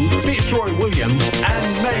Levine, Fitzroy Williams,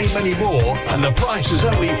 and many, many more. And the price is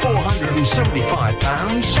only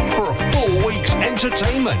 £475 for a full week's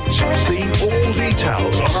entertainment. See all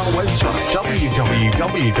details on our website,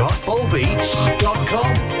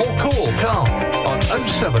 www.bowlbeats.com, or call Carl on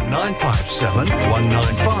 07957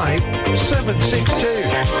 195 762.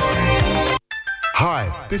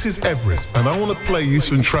 Hi, this is Everest, and I want to play you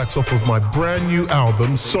some tracks off of my brand new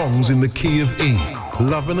album, Songs in the Key of E.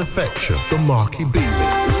 Love and Affection, the Marky B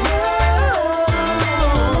mix.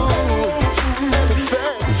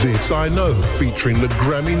 This I Know, featuring the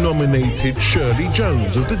Grammy-nominated Shirley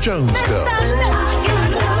Jones of the Jones Girls.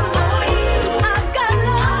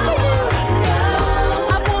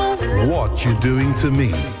 What You Doing to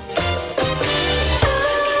Me.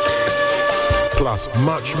 Plus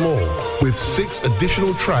much more, with 6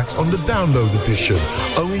 additional tracks on the download edition,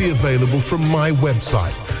 only available from my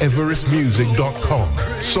website, everestmusic.com.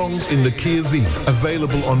 Songs in the Key of E,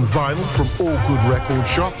 available on vinyl from all good record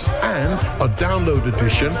shops, and a download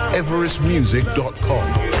edition,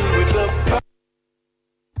 everestmusic.com.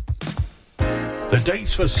 The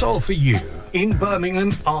dates for Soul For You in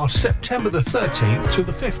Birmingham are September the 13th to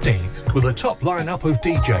the 15th, with a top lineup of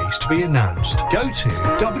DJs to be announced. Go to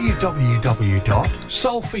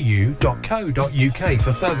www.soulforyou.co.uk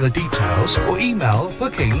for further details, or email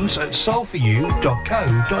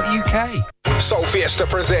bookings@soulforyou.co.uk. Soul Fiesta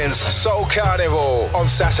presents Soul Carnival on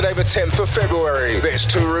Saturday the 10th of February. There's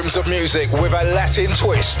 2 rooms of music with a Latin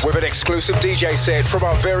twist, with an exclusive DJ set from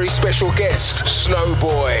our very special guest,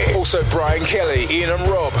 Snowboy. Also Brian Kelly, Ian and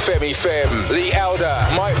Rob, Femi Fem, Lee Alder,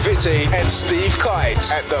 Mike Vitti and Steve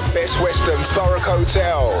Kite at the Best Western Thurrock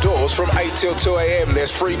Hotel. Doors from 8 till 2 a.m. There's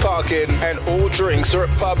free parking and all drinks are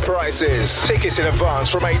at pub prices. Tickets in advance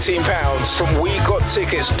from £18 from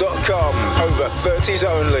wegottickets.com. Over 30s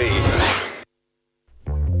only.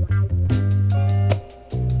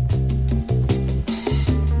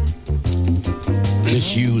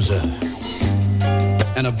 Misuser,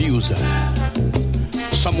 an abuser,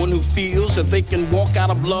 someone who feels that they can walk out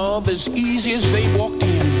of love as easy as they walked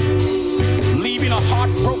in, leaving a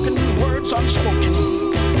heart broken, words unspoken.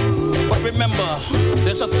 But remember,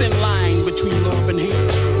 there's a thin line between love and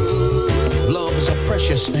hate. Love is a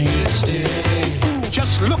precious thing.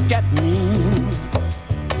 Just look at me.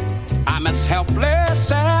 I'm as helpless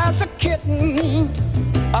as a kitten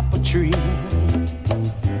up a tree.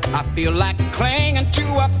 I feel like clinging to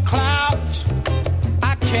a cloud.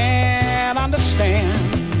 I can't understand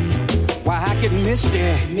why I get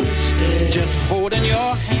misty, just holding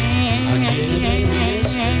your hand.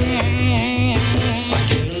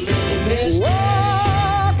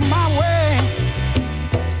 Walk my way,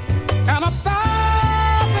 and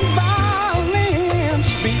 1,000 violins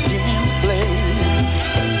begin to play.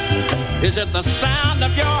 Is it the sound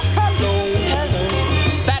of your hello?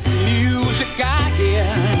 That music I hear?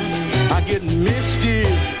 I get misty,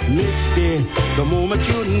 misty the moment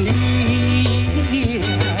you're near.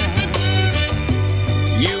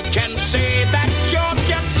 You can say that you're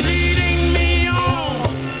just leading me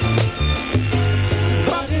on,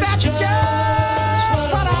 but that's just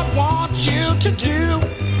what I want you to do.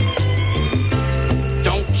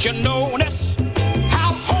 Don't you notice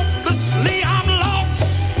how hopelessly I'm lost?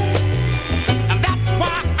 And that's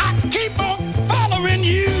why I keep on following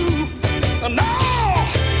you. No!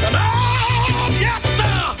 Yes,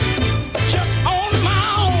 sir! Just on my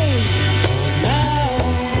own.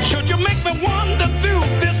 Should you make me wander through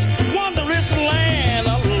this wondrous land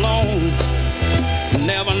alone?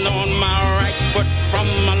 Never known my right foot from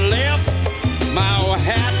my left, my old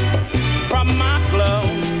hat from my glove.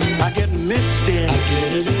 I get misty.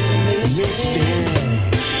 Misty.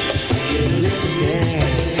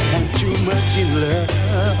 I'm too much in love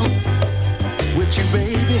with you,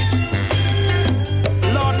 baby.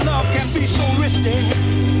 Lord, love can be so risky.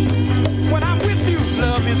 When I'm with you,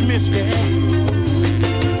 love is misty.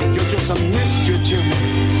 You're just a mystery to me.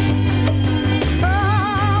 Oh,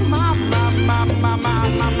 my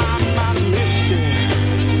mystery.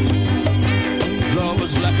 Love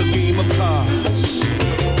is like a game of cards.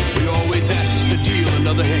 We always ask to deal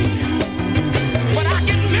another hand. But I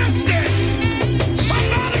get misty.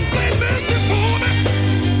 Somebody play misty for me.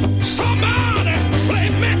 Somebody play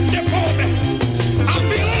misty for me.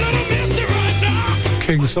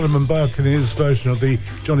 King Solomon Burke in his version of the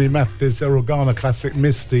Johnny Mathis Errol Garner classic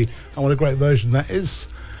Misty, and what a great version that is.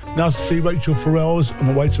 Nice to see Rachel Farrell's On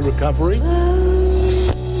the Way to Recovery.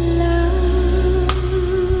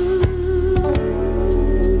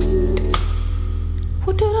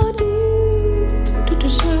 What did I do to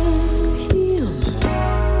deserve him?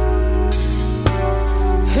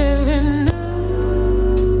 Heaven knows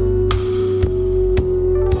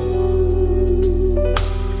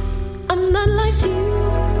I'm not like you.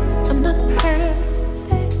 I'm not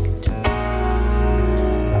perfect.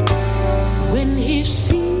 When he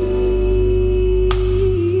sees,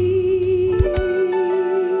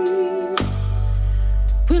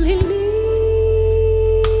 will he leave?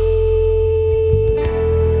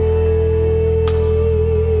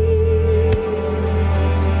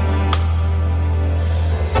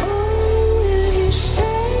 Or will he stay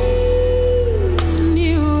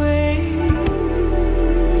anyway?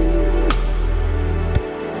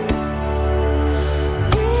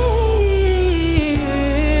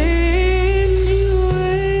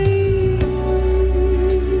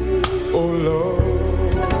 Oh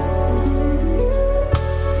Lord,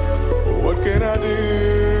 what can I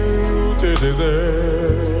do to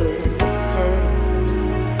deserve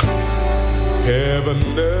heaven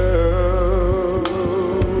knows?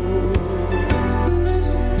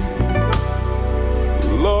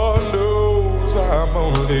 Lord knows I'm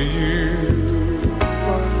only human.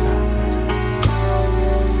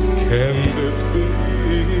 Can this be?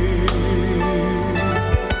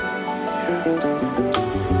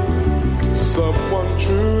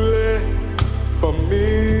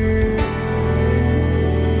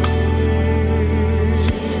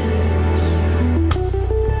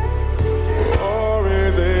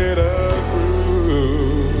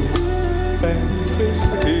 they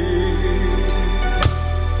say.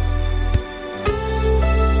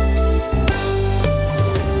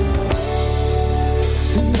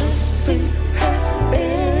 Nothing has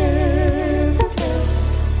ever felt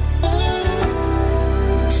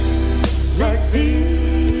like this.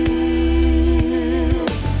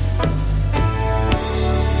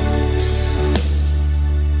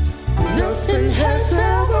 Nothing has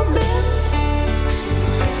ever meant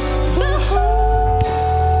the whole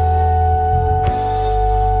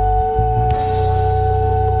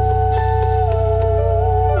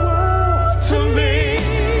world to me.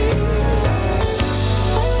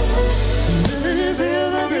 Nothing has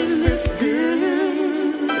ever been this good.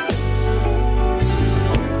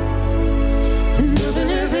 Nothing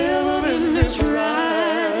has ever been this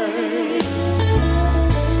right.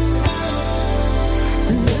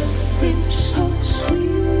 Nothing so sweet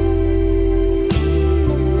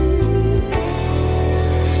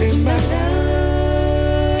in my life.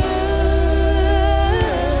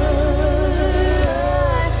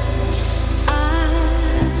 I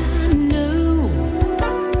know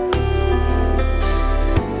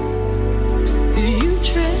you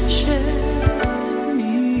treasure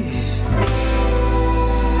me,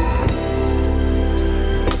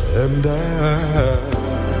 And I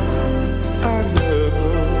know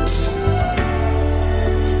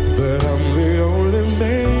that I'm the only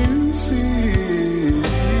man you see.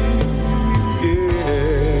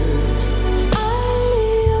 Yes. I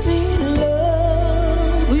live in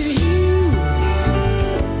love with you.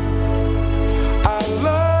 I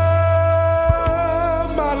love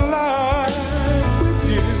my life with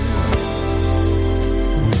you.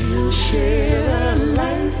 We'll share a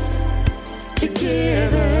life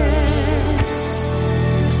together.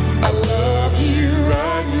 I love you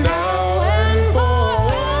right now and forever.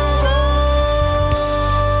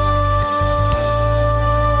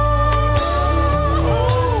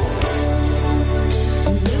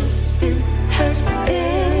 Nothing has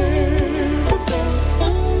ever felt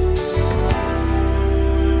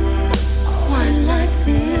quite like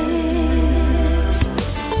this.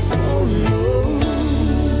 Oh no.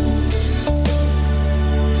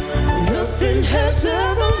 Nothing has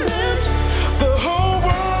ever meant the whole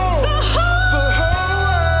world. The whole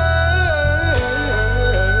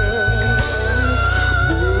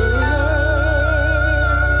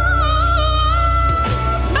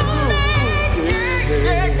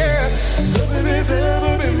Nothing has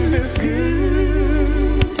ever been this good.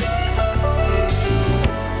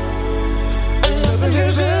 And nothing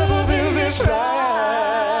has ever been this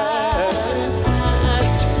right.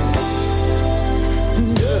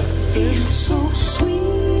 Nothing so sweet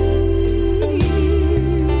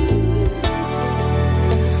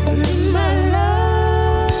in my life.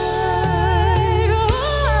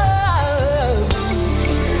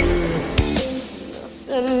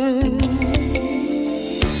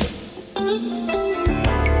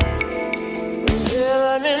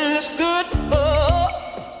 Nothing is good for.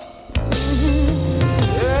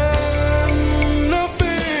 And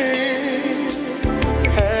nothing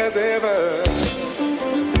has ever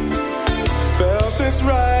felt this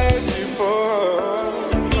right before,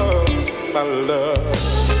 my love.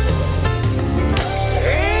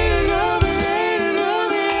 Ain't nothing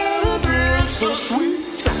ever been so sweet.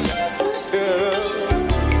 Yeah.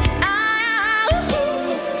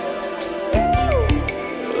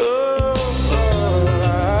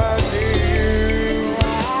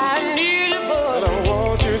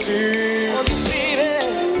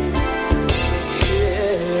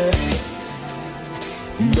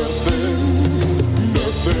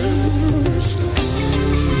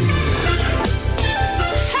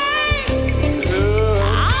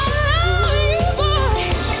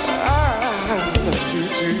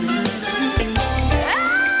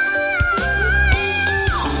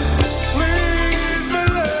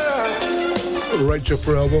 Rachel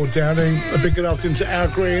Farrell, Will Downing. A big good afternoon to Al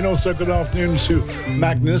Green. Also good afternoon to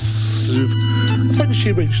Magnus. I think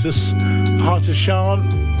she reached us. Hi to Sean.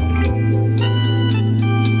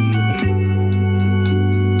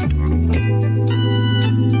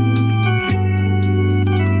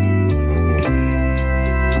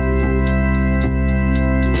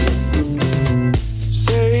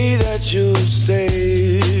 Say that you'll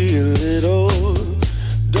stay a little.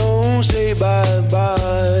 Don't say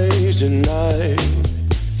bye-bye tonight.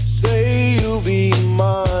 Say you'll be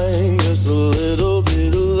mine. Just a little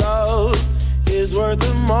bit of love is worth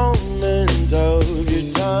a moment of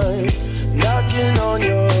your time. Knocking on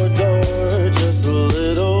your door, just a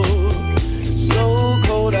little. It's so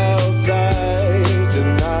cold outside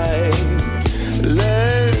tonight.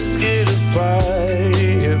 Let's get a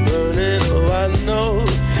fire burning. Oh, I know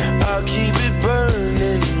I'll keep it burning.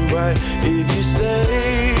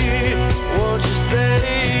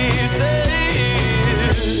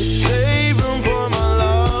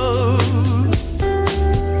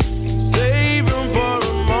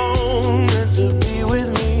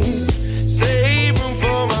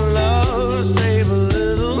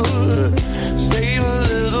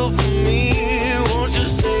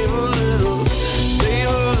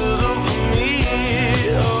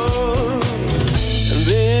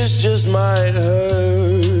 might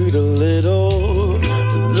hurt a little.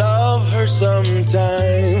 Love hurts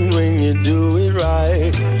sometimes when you do it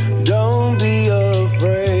right. Don't be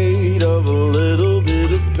afraid of a little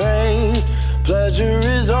bit of pain. Pleasure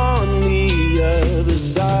is on the other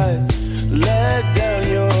side. Let down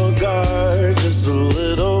your guard just a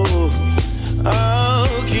little. I'll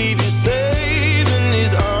keep you safe in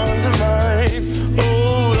these arms of mine.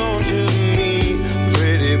 Hold on to me,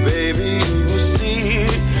 pretty baby. You will see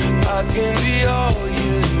I can be all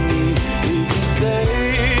you need if you stay.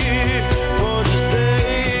 Won't you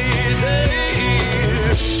stay, stay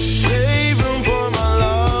here? Save room for my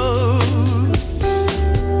love.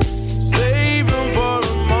 Save room for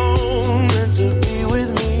a moment to be with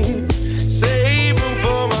me. Save room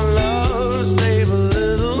for my love. Save a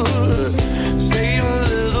little. Save a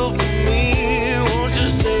little for me. Won't you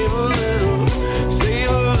save a little? Save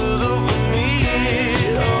a little for me.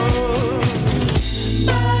 Oh.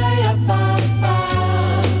 Bye, bye,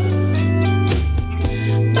 bye.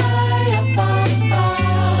 Bye, bye,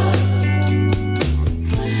 bye.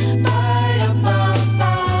 Bye, bye,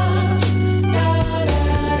 bye. Da, da,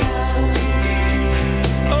 da.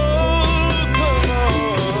 Oh, come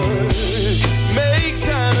on. Make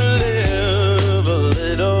time to live a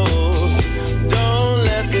little. Don't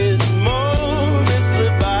let this moment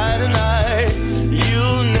slip by tonight.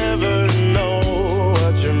 You'll never know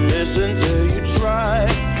what you're missing till you try.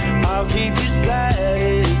 I'll keep you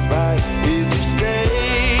satisfied if you stay.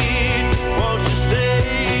 Won't you stay,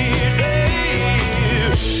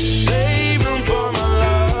 stay? Save room for my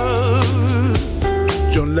love.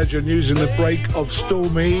 John Legend using the break of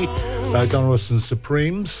Stormy, Don Ross and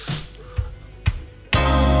Supremes.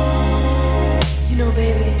 You know,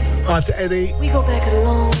 baby, Hi to Eddie. we go back a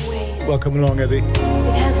long way. Welcome along, Eddie.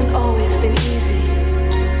 It hasn't always been easy,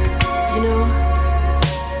 you know.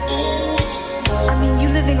 I mean, you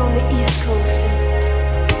living on the East Coast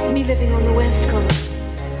and me living on the West Coast.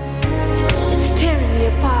 It's tearing me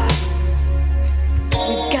apart.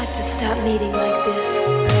 We've got to stop meeting like this.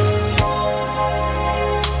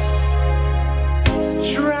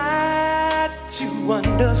 Try to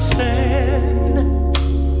understand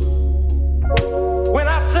when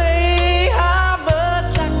I say how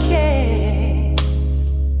much I care.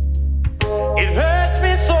 It hurts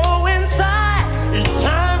me so inside each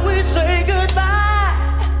time we say goodbye,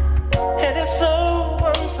 and it's so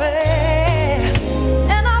unfair.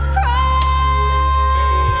 And I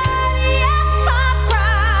cried, yes I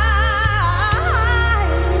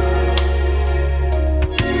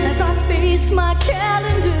cried, as I face my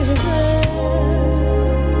calendar.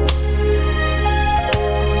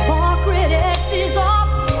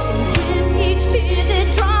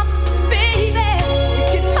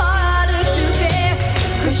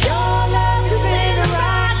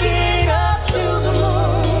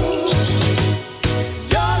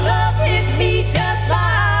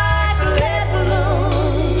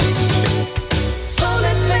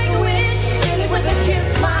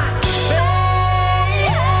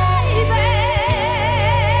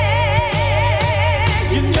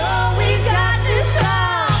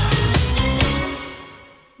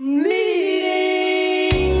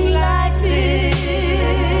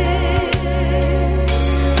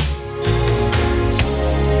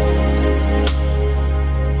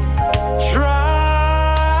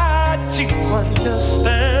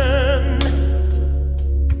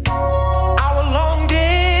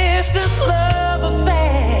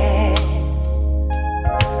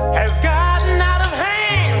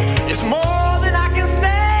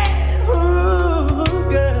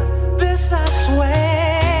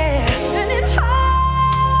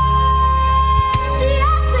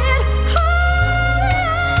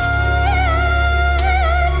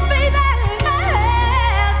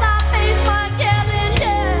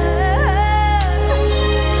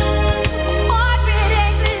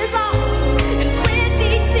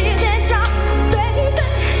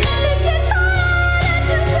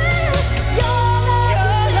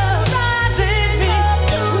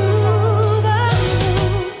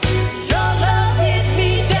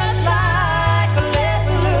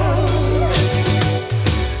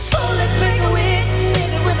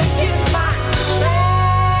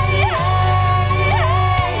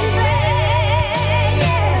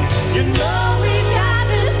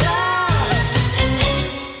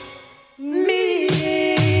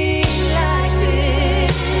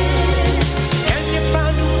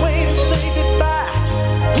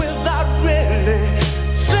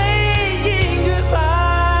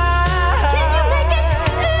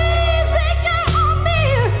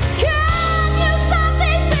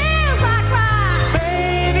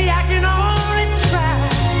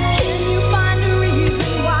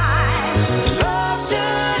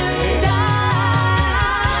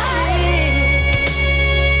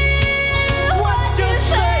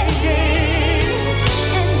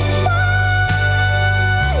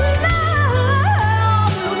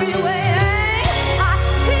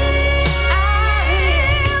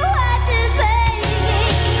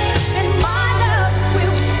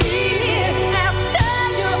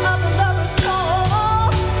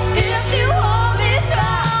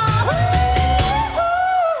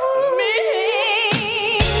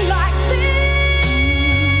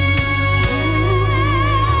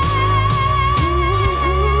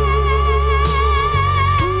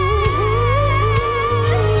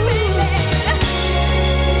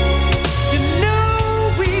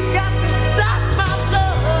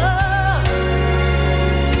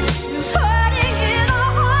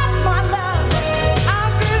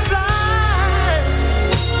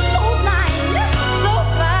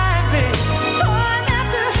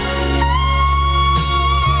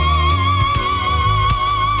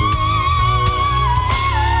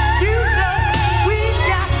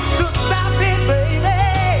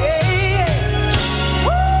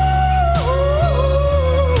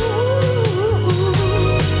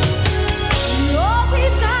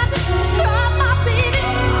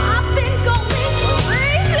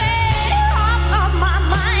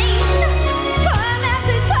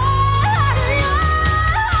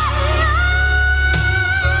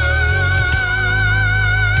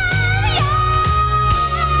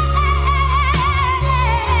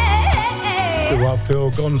 Phil,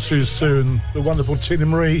 Gone Too Soon, the wonderful Tina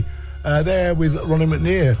Marie there with Ronnie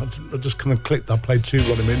McNear. I just kind of clicked, I played 2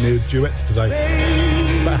 Ronnie McNear duets today.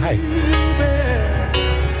 But hey,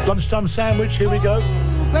 lunchtime sandwich, here we go.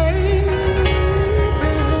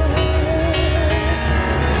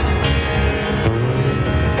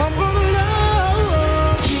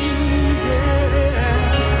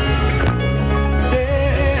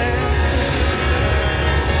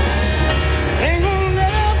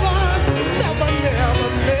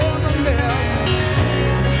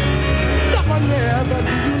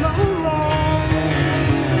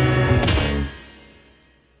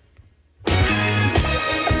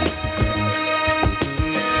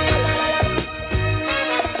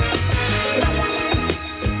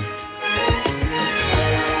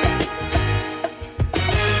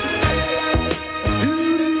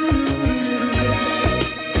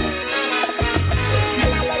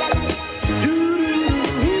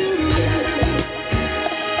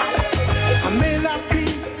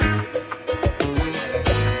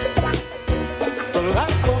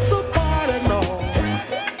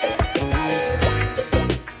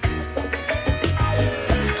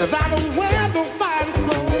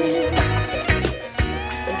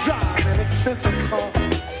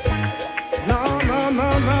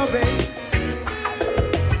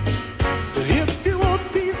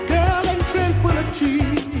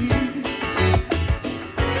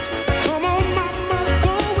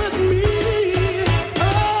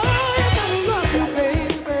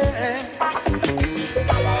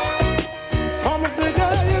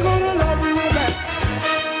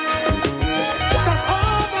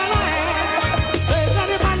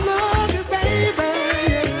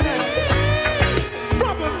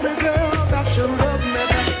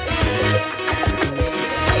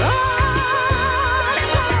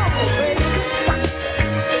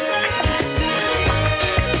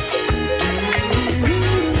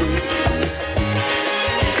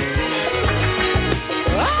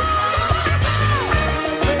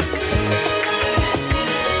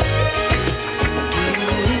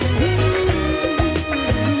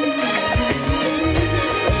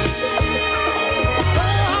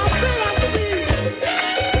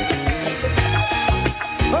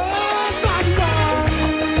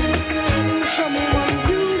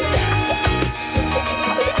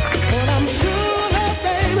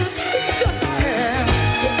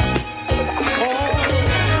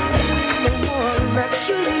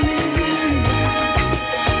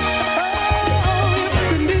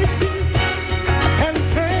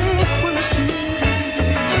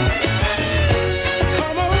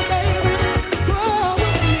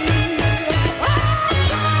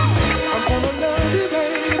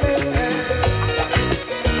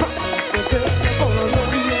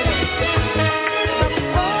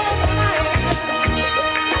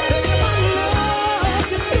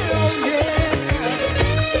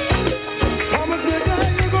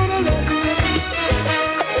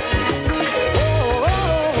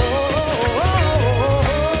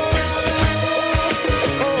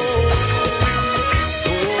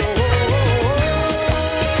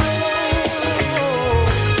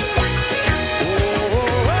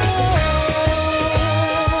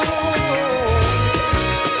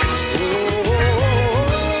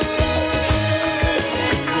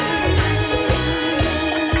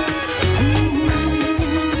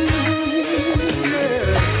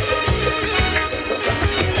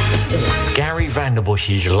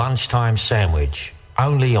 Vanderbush's Lunchtime Sandwich,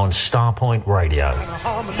 only on Starpoint Radio.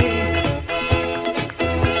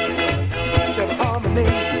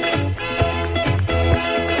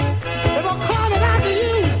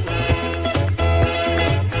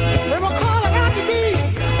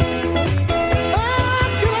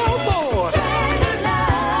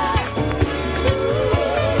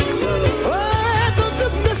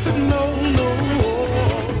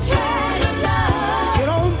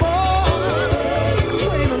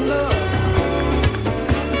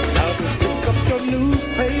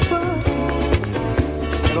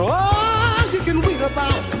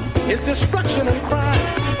 It's destruction and crime.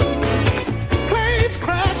 Planes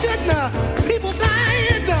crashing, people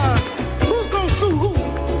dying. Who's gonna sue who?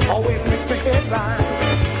 Always makes the headline.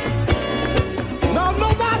 No,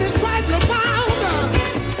 nobody's writing about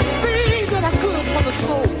things that are good for the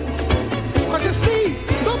soul. 'Cause you see,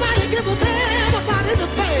 nobody gives a damn about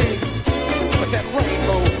anything but that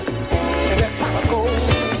rainbow and that pot of gold.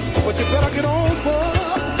 But you better get on board.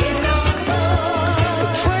 The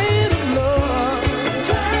train of love.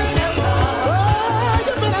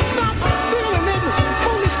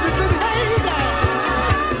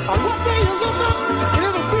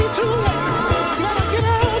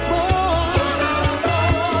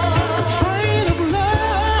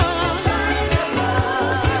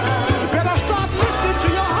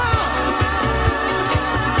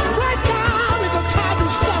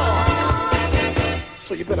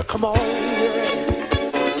 better come on, yeah.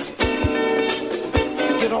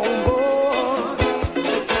 Get on board.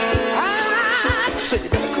 I said you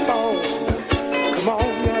better come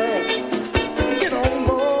on, yeah. Get on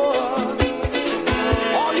board.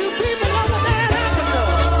 All you people over there in Africa,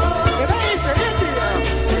 in Asia, India,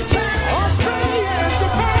 Australia, and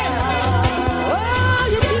Japan. Oh,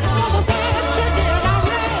 you people over there in Turkey and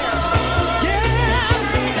Iran. Yeah.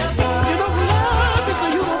 You know, love is a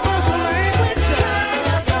universal language.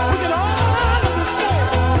 We can all understand.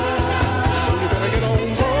 So you better get on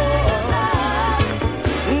board.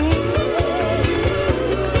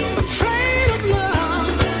 The train of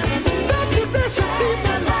love. Don't you listen,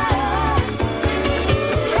 people.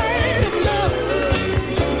 The train of love.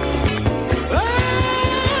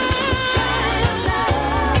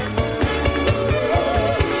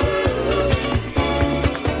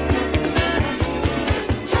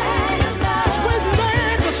 It's waiting there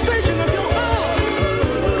at the station of your heart.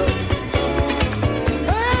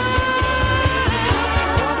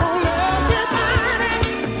 Come on, everybody.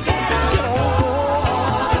 Get on board.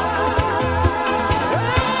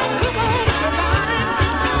 Come on, everybody.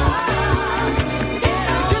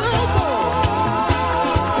 Get on board.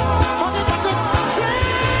 Talking about the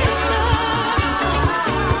train of love.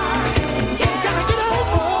 Gotta get on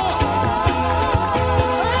board.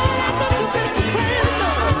 Don't you miss the train of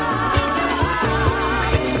love.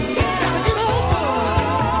 Gotta get on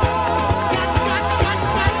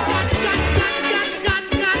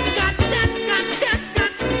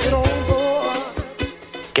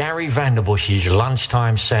Gary Vanderbush's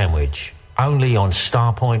Lunchtime Sandwich, only on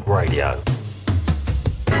Starpoint Radio.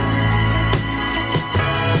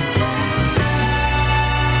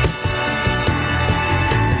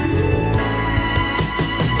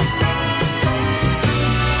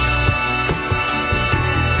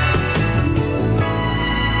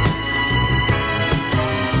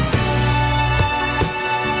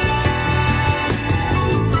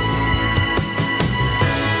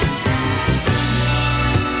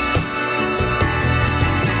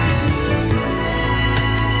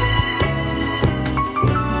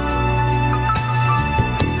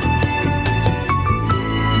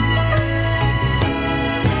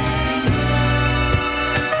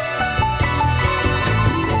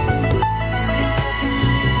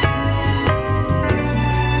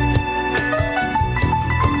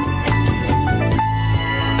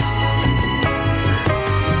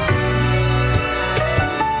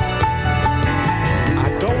 I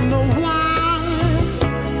don't know why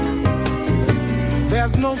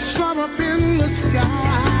there's no sun up in the sky.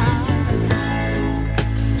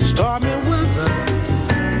 Stormy weather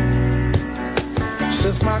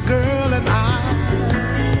since my girl and I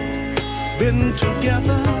been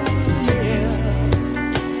together, yeah.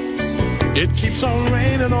 It keeps on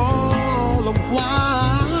raining all the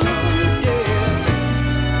while, yeah.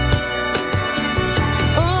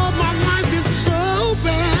 Oh, my life is so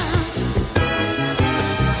bad.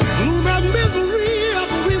 Gloom and misery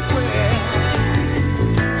everywhere.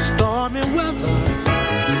 Stormy weather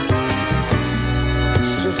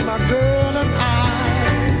since my girl and I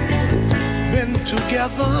been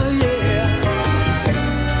together, yeah.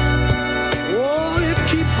 Oh, it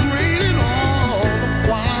keeps raining all the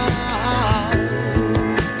while.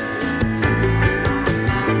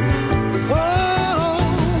 Oh,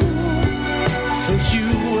 since you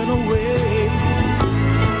went away,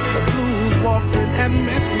 the blues walked in and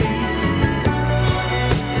met me.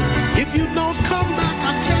 If you don't come back,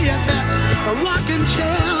 I tell you that the rocking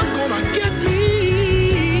chair's gonna get me.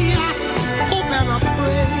 I hope and I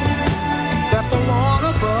pray that the Lord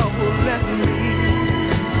above will let me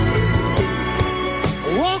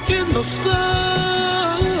walk in the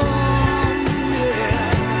sun, yeah.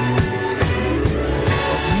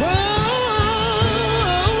 'Cause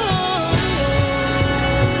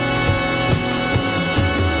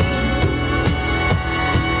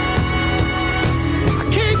I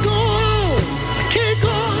can't go on, I can't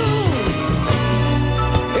go on.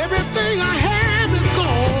 Everything I have is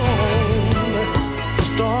gone.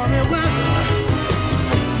 Stormy weather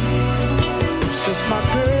since my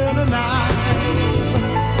girl and I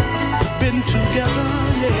been together,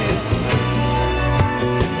 yeah.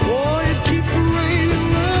 Oh, it keeps raining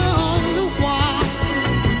all the while.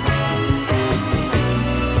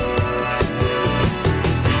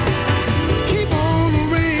 Keep on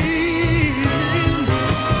raining.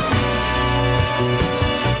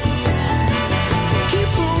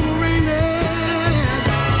 Keeps on raining.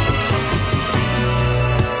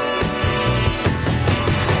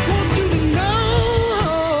 I want you to know,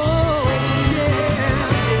 yeah,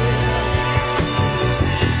 yeah.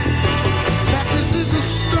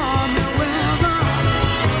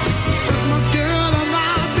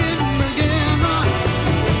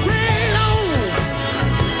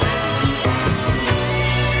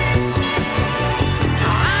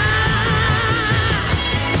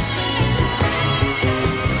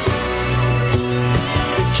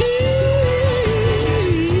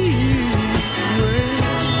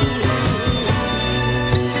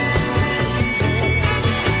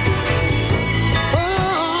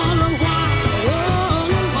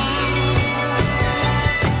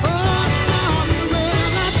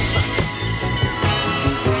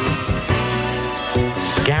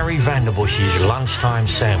 Bush's Lunchtime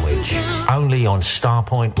Sandwich, only on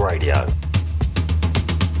Starpoint Radio.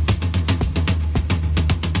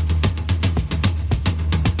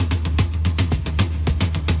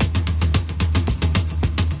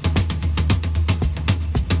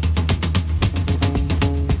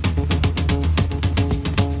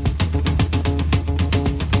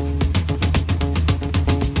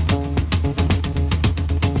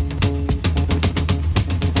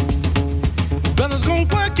 Brothers gonna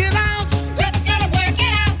work it out. Brothers gonna work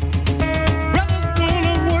it out. Brothers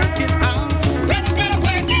gonna work it out. Brothers gonna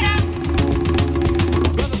work it out.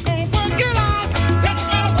 Brothers gonna work it out. Brothers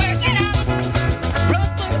gonna work it out.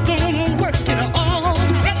 Brothers gonna work it all.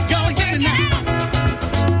 Y'all get it now.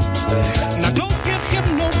 Now don't give him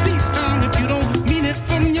no peace sign if you don't mean it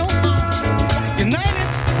from your heart. United,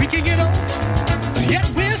 we can get over. Yet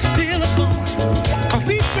we're still apart. 'Cause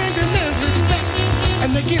each man deserves respect,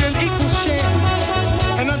 and they get an equal share.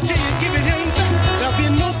 And until you give it him back, there'll be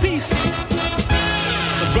no peace.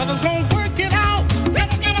 The brothers gonna work it out.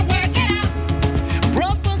 Brothers gonna work it out.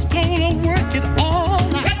 Brothers gonna work it all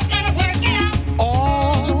out. Brothers gonna work it out.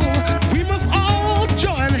 All. We must all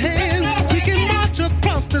join hands. We can march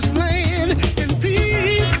across this land in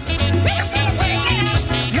peace. Brothers gonna work it out.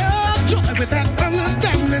 Yeah, joy with that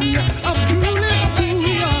understanding of truly who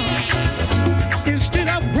we are. Instead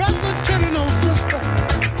of brother turning on sister,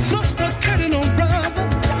 sister turning on brother.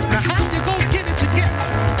 Now how you gonna get it together?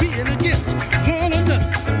 Being against one another.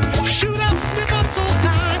 Shoot up, slip up so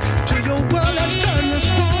high till your world has turned to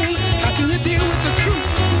stone. How can you deal with the truth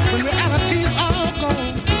when reality's all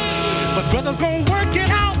gone? But brothers gonna work it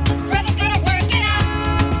out. Brothers gonna work it out.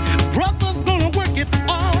 Brothers gonna work it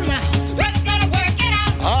all out. Brothers gonna work it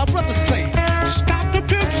out. Our brothers say, stop the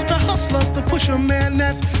pimps, the hustlers, the pusher man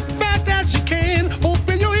as fast as you can.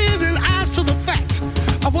 Open your ears and eyes to the facts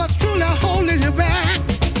of what's truly holding you back.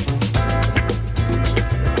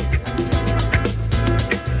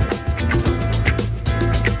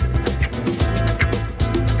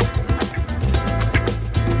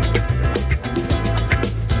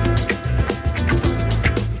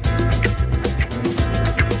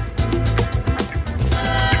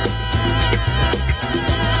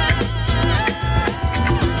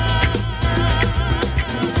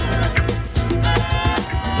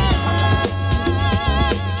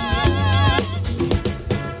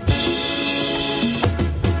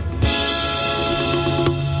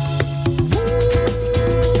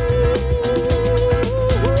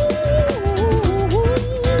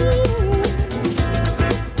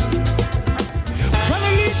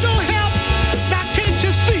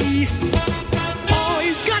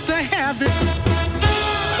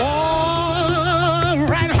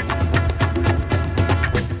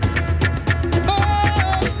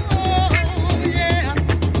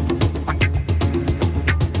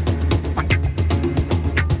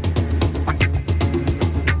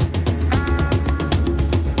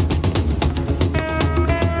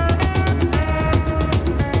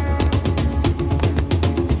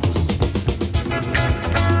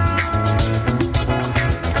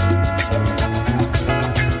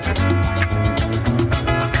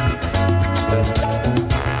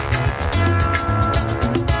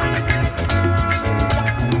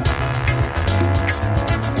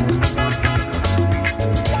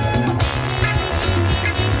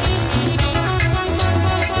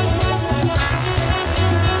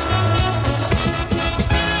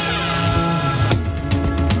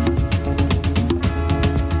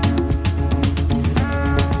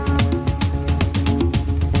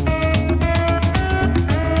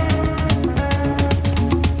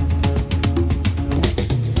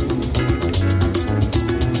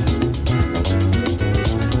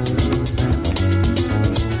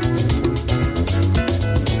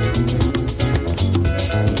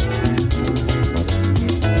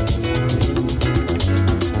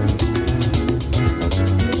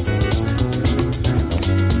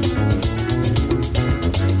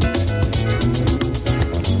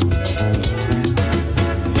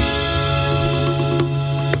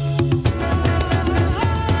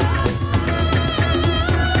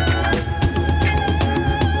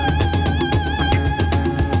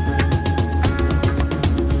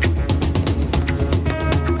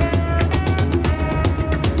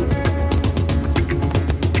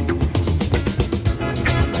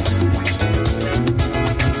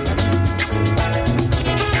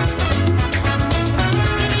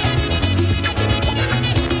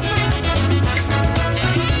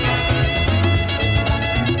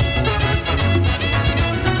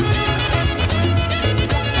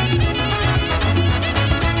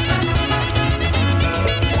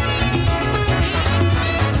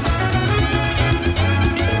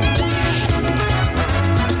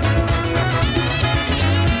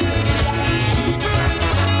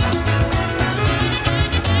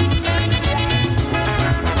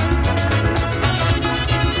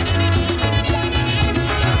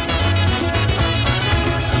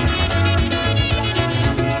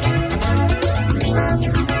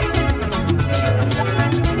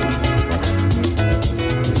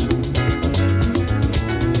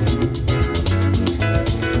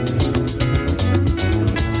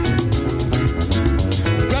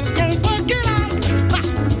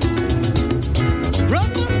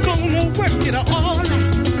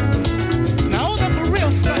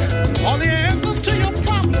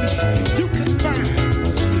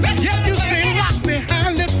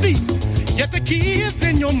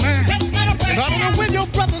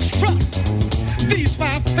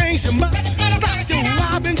 things you must stop your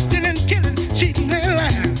robbing, stealing, killing, cheating, and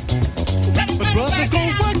lying. But brothers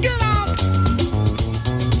gonna work it out.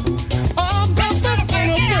 Oh, brothers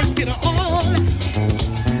gonna work it all.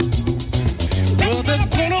 Brothers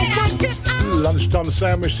gonna work it out. Lunchtime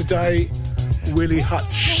sandwich today. Willie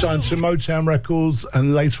Hutch signed to Motown Records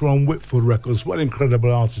and later on Whitfield Records. What an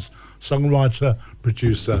incredible artist, songwriter,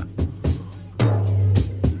 producer,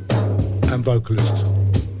 and vocalist.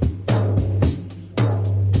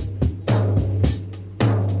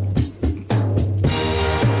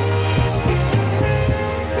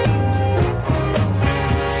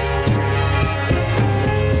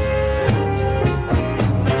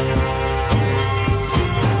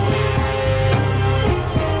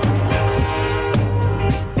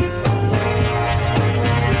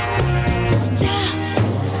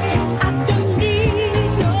 I don't need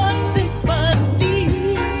your sympathy.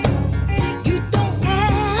 You don't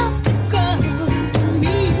have to come to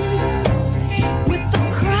me with a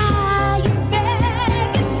cry and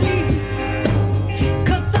begging me.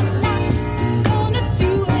 'Cause I'm not gonna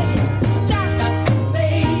do it. Stop,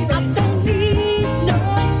 baby. I don't need no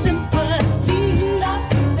sympathy. Stop,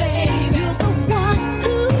 baby. You're the one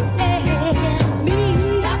who led me.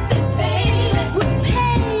 Stop it, baby. With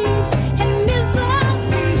pain and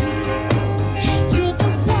misery. You're the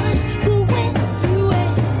one who went through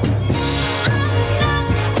it. I'm not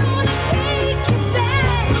gonna take you back.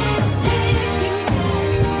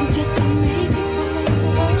 We just gonna make it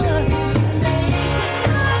work.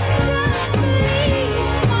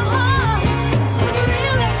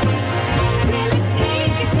 Really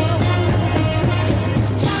take it work.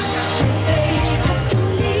 Stop it, baby. I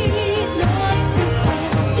don't need no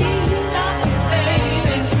sympathy. Stop it,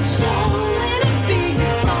 baby. Showing it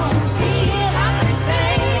belongs to you. Stop it,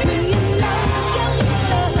 baby. You know your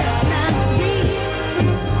love's not real.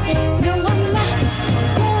 No, I'm not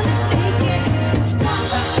gonna take it.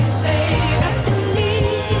 Stop it, baby. I don't need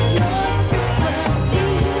no sympathy.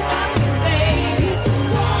 Stop it, baby.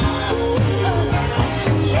 Whoa,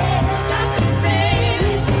 yeah. Stop it,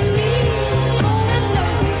 baby. For me, gonna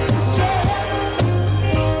know for sure.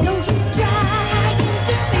 No use trying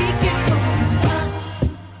to make it stop.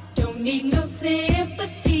 Don't need no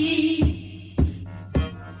sympathy.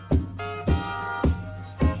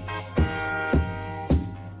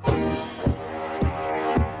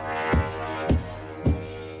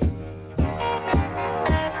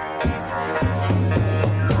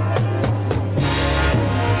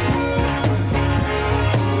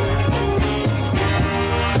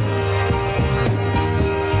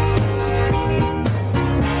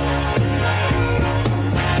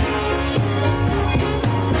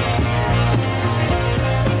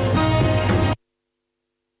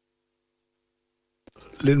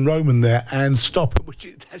 Lynn Roman there and Stop It, which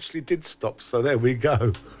it actually did stop, so there we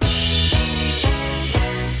go.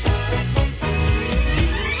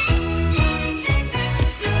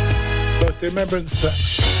 Birthday remembrance to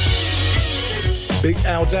Big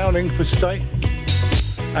Al Downing for today,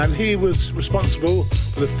 and he was responsible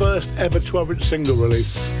for the first ever 12-inch single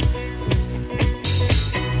release.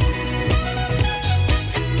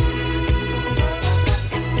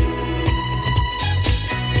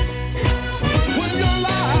 When your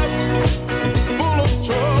life full of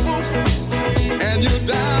trouble and you're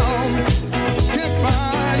down, can't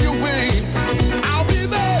find your way, I'll be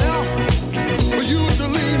there for you to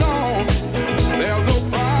lean on. There's no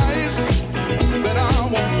price that I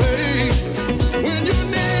won't pay. When you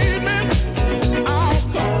need me, I'll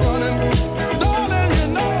come running. Darling, you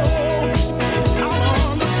know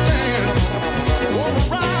I'll understand. Walk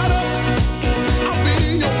right up, I'll be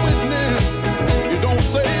your witness. You don't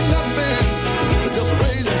say nothing, but just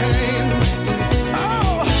raise your hand.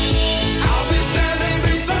 Oh, I'll be standing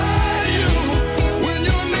beside you when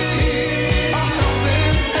you need a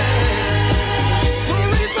helping hand. So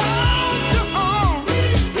reach out your arms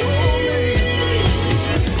for me.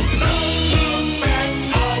 Don't look back,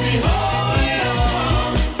 I'll be holding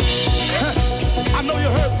on. I know you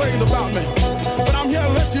heard things about me, but I'm here to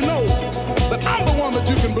let you know that I'm the one that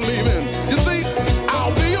you can believe in. You see,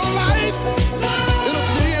 I'll be your light in a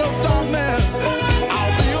sea of darkness.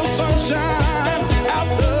 I'll be your sunshine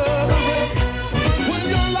after the rain. When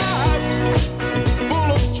your life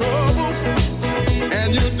full of trouble and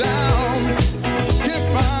you're down, can't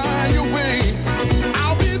find your way,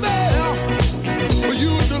 I'll be there for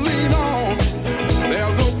you to lean on.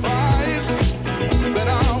 There's no price that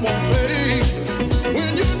I won't pay.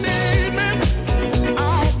 When you need me,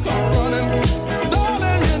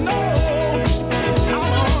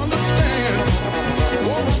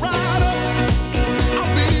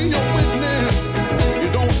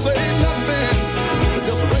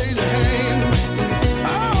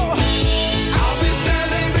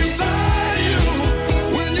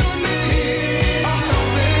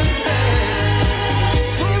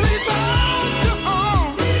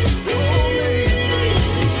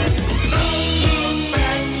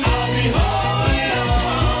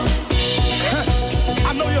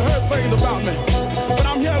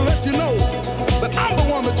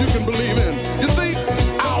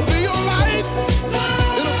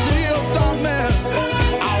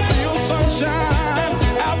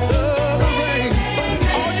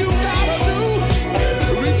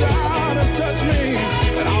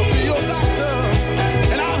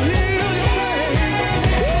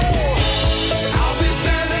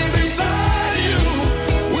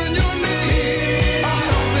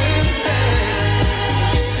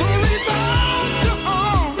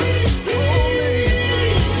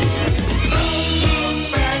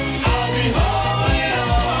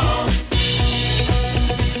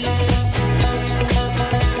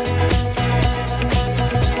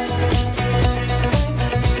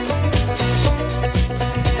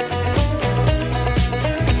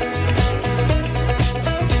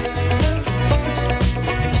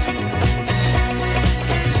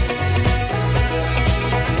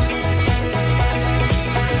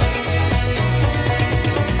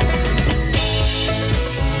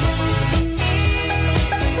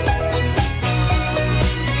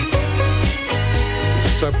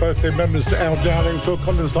 So both their members, Al Downing, Phil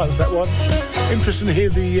Collins likes that one. Interesting to hear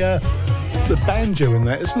the banjo in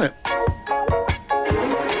that, isn't it?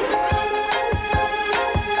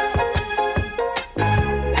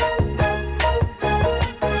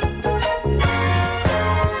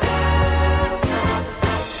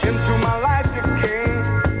 Into my life you came,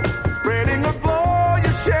 spreading a glow,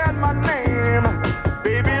 you shared my name.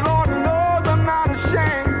 Baby, Lord knows I'm not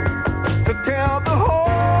ashamed to tell the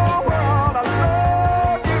whole world I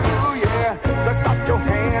love you, yeah. Stuck out your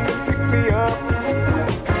hand and picked me up,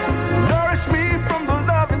 nourish me from the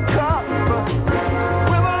loving cup,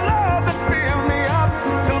 with a love that filled me up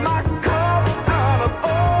till my cup out of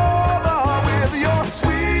over with your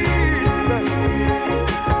sweet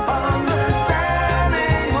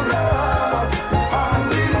understanding love,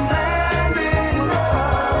 undemanding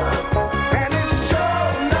love, and it's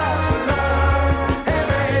sure not love, hey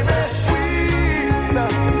baby, sweet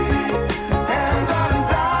and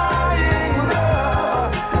undying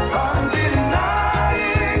love,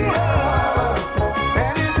 undenying love,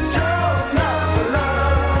 and it's sure not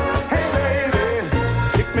love, hey baby,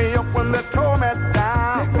 pick me up when they tore me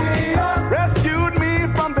down, rescued me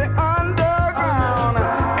from the underground,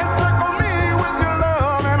 encircle me with your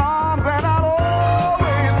love and arms, and I'll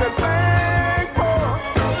always be thankful.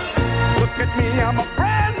 Look at me, I'm a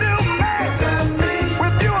brand new man,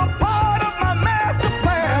 with you a part of my master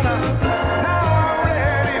plan. Now I'm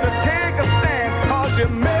ready to take a stand, 'cause you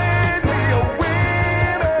made me a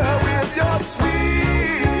winner with your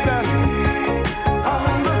sweet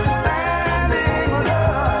understanding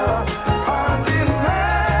love, undemanding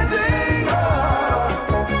love,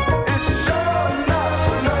 it's sure not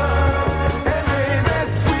love, hey baby,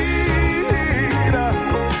 sweet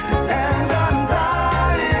and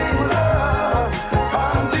undying love,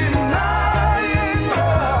 undenying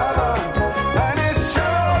love, and it's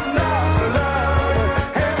sure not love,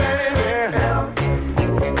 hey baby.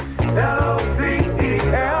 L-O-V-E,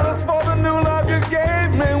 L is for the new love you gave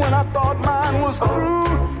me when I thought mine was through.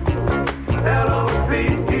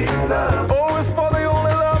 L-O-V-E, love. O is for the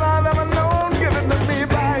only love I've ever known, given to me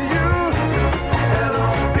by you.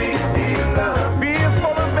 L-O-V-E, love. B is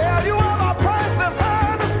for the value of our priceless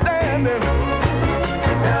understanding.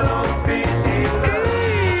 L-O-V-E, love.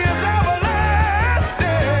 E is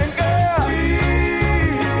everlasting, girl. Sweet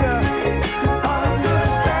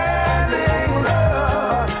understanding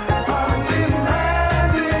love, undemanding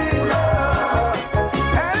love,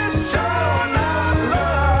 and it's sure not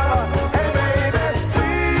love, hey baby,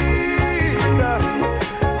 sweet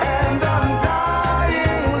and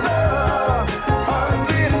undying love,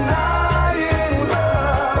 undenying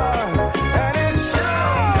love, and it's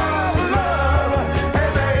sure not love, hey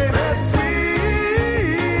baby, sweet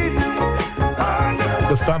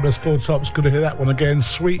The Fabulous Four Tops. Good to hear that one again.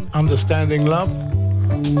 Sweet Understanding Love.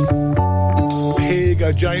 Here you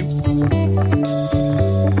go, Jane.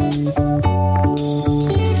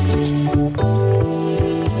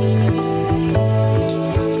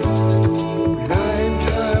 Nine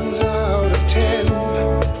times out of 10,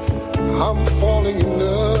 I'm falling in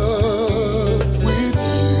love with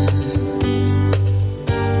you.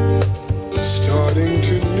 Starting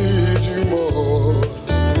to need you more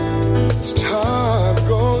as time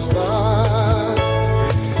goes by.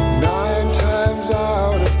 9 times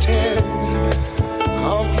out of 10,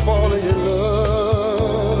 I'm falling in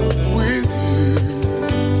love with you.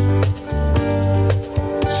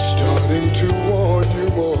 Starting to want you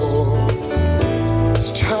more as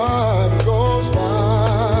time goes by.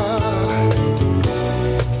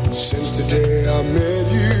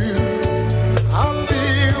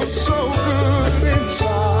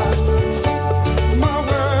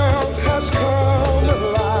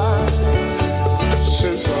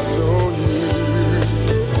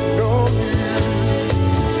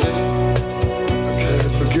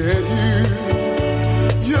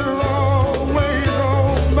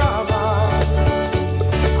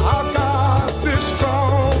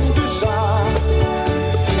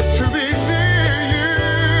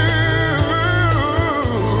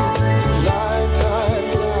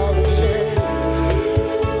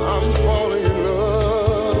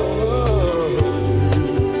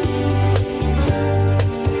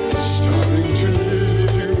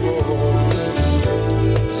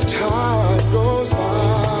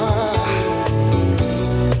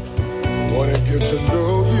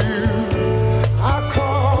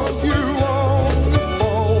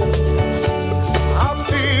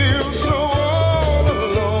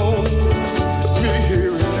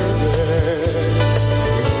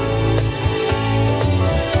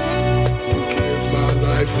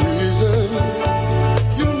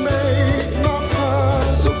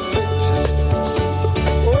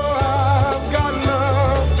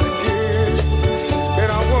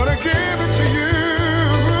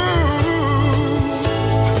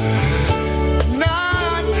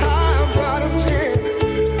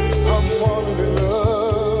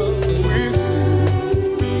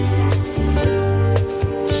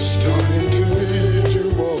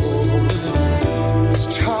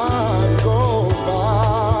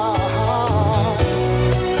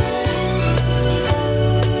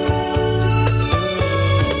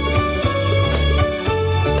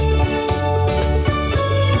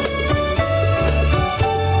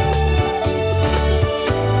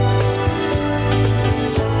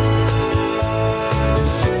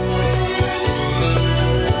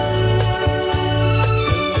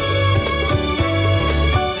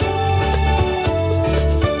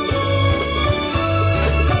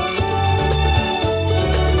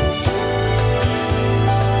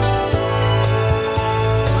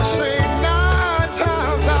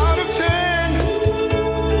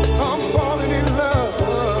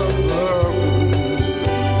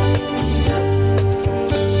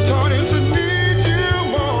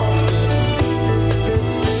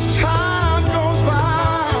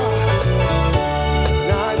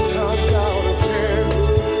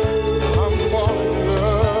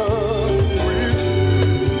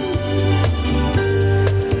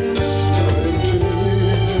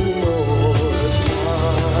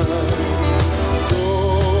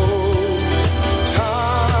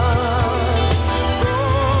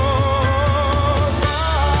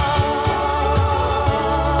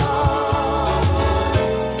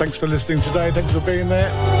 for listening today. Thanks for being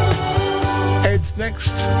there. Ed's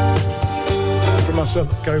next. From myself,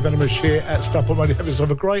 Gary Vandenbush here at Starport Radio. Have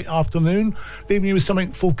yourself a great afternoon. Leaving you with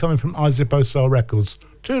something forthcoming from Izippo Soul Records.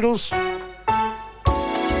 Toodles.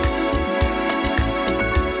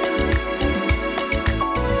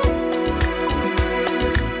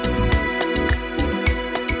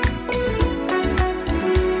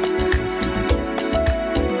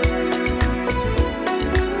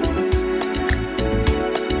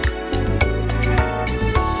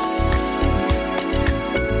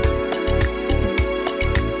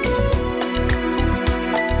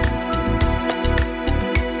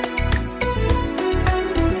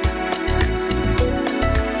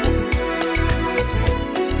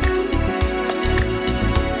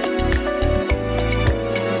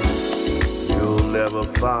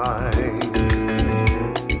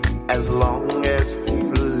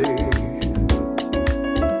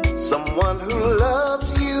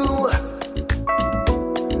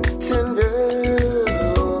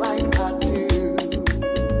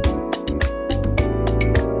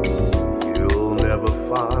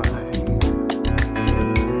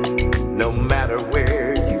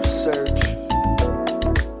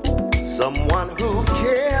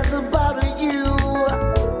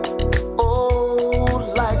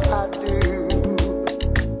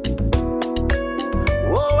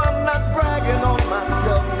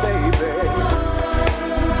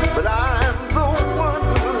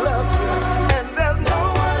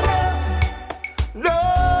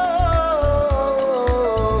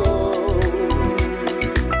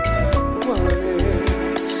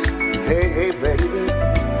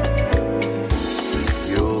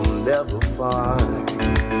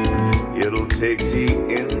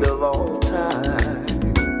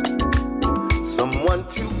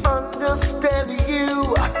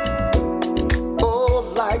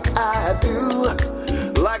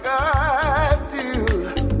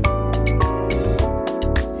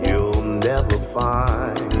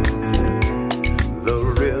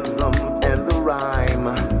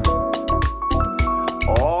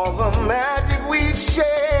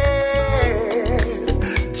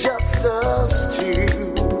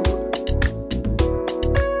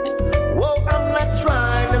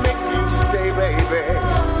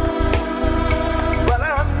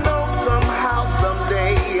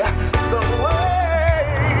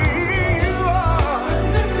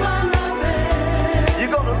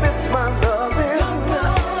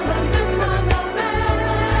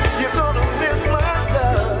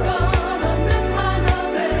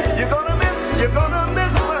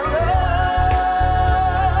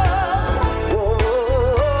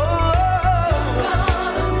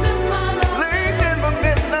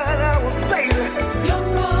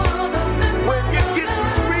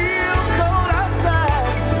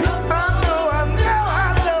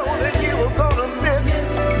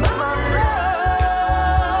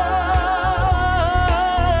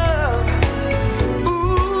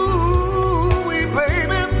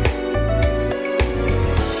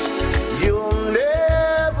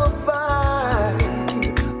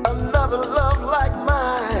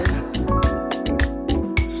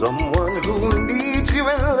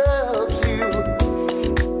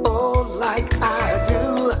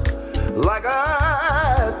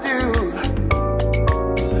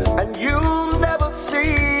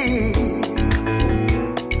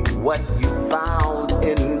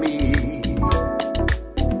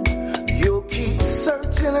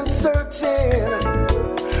 Searching,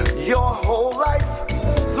 your whole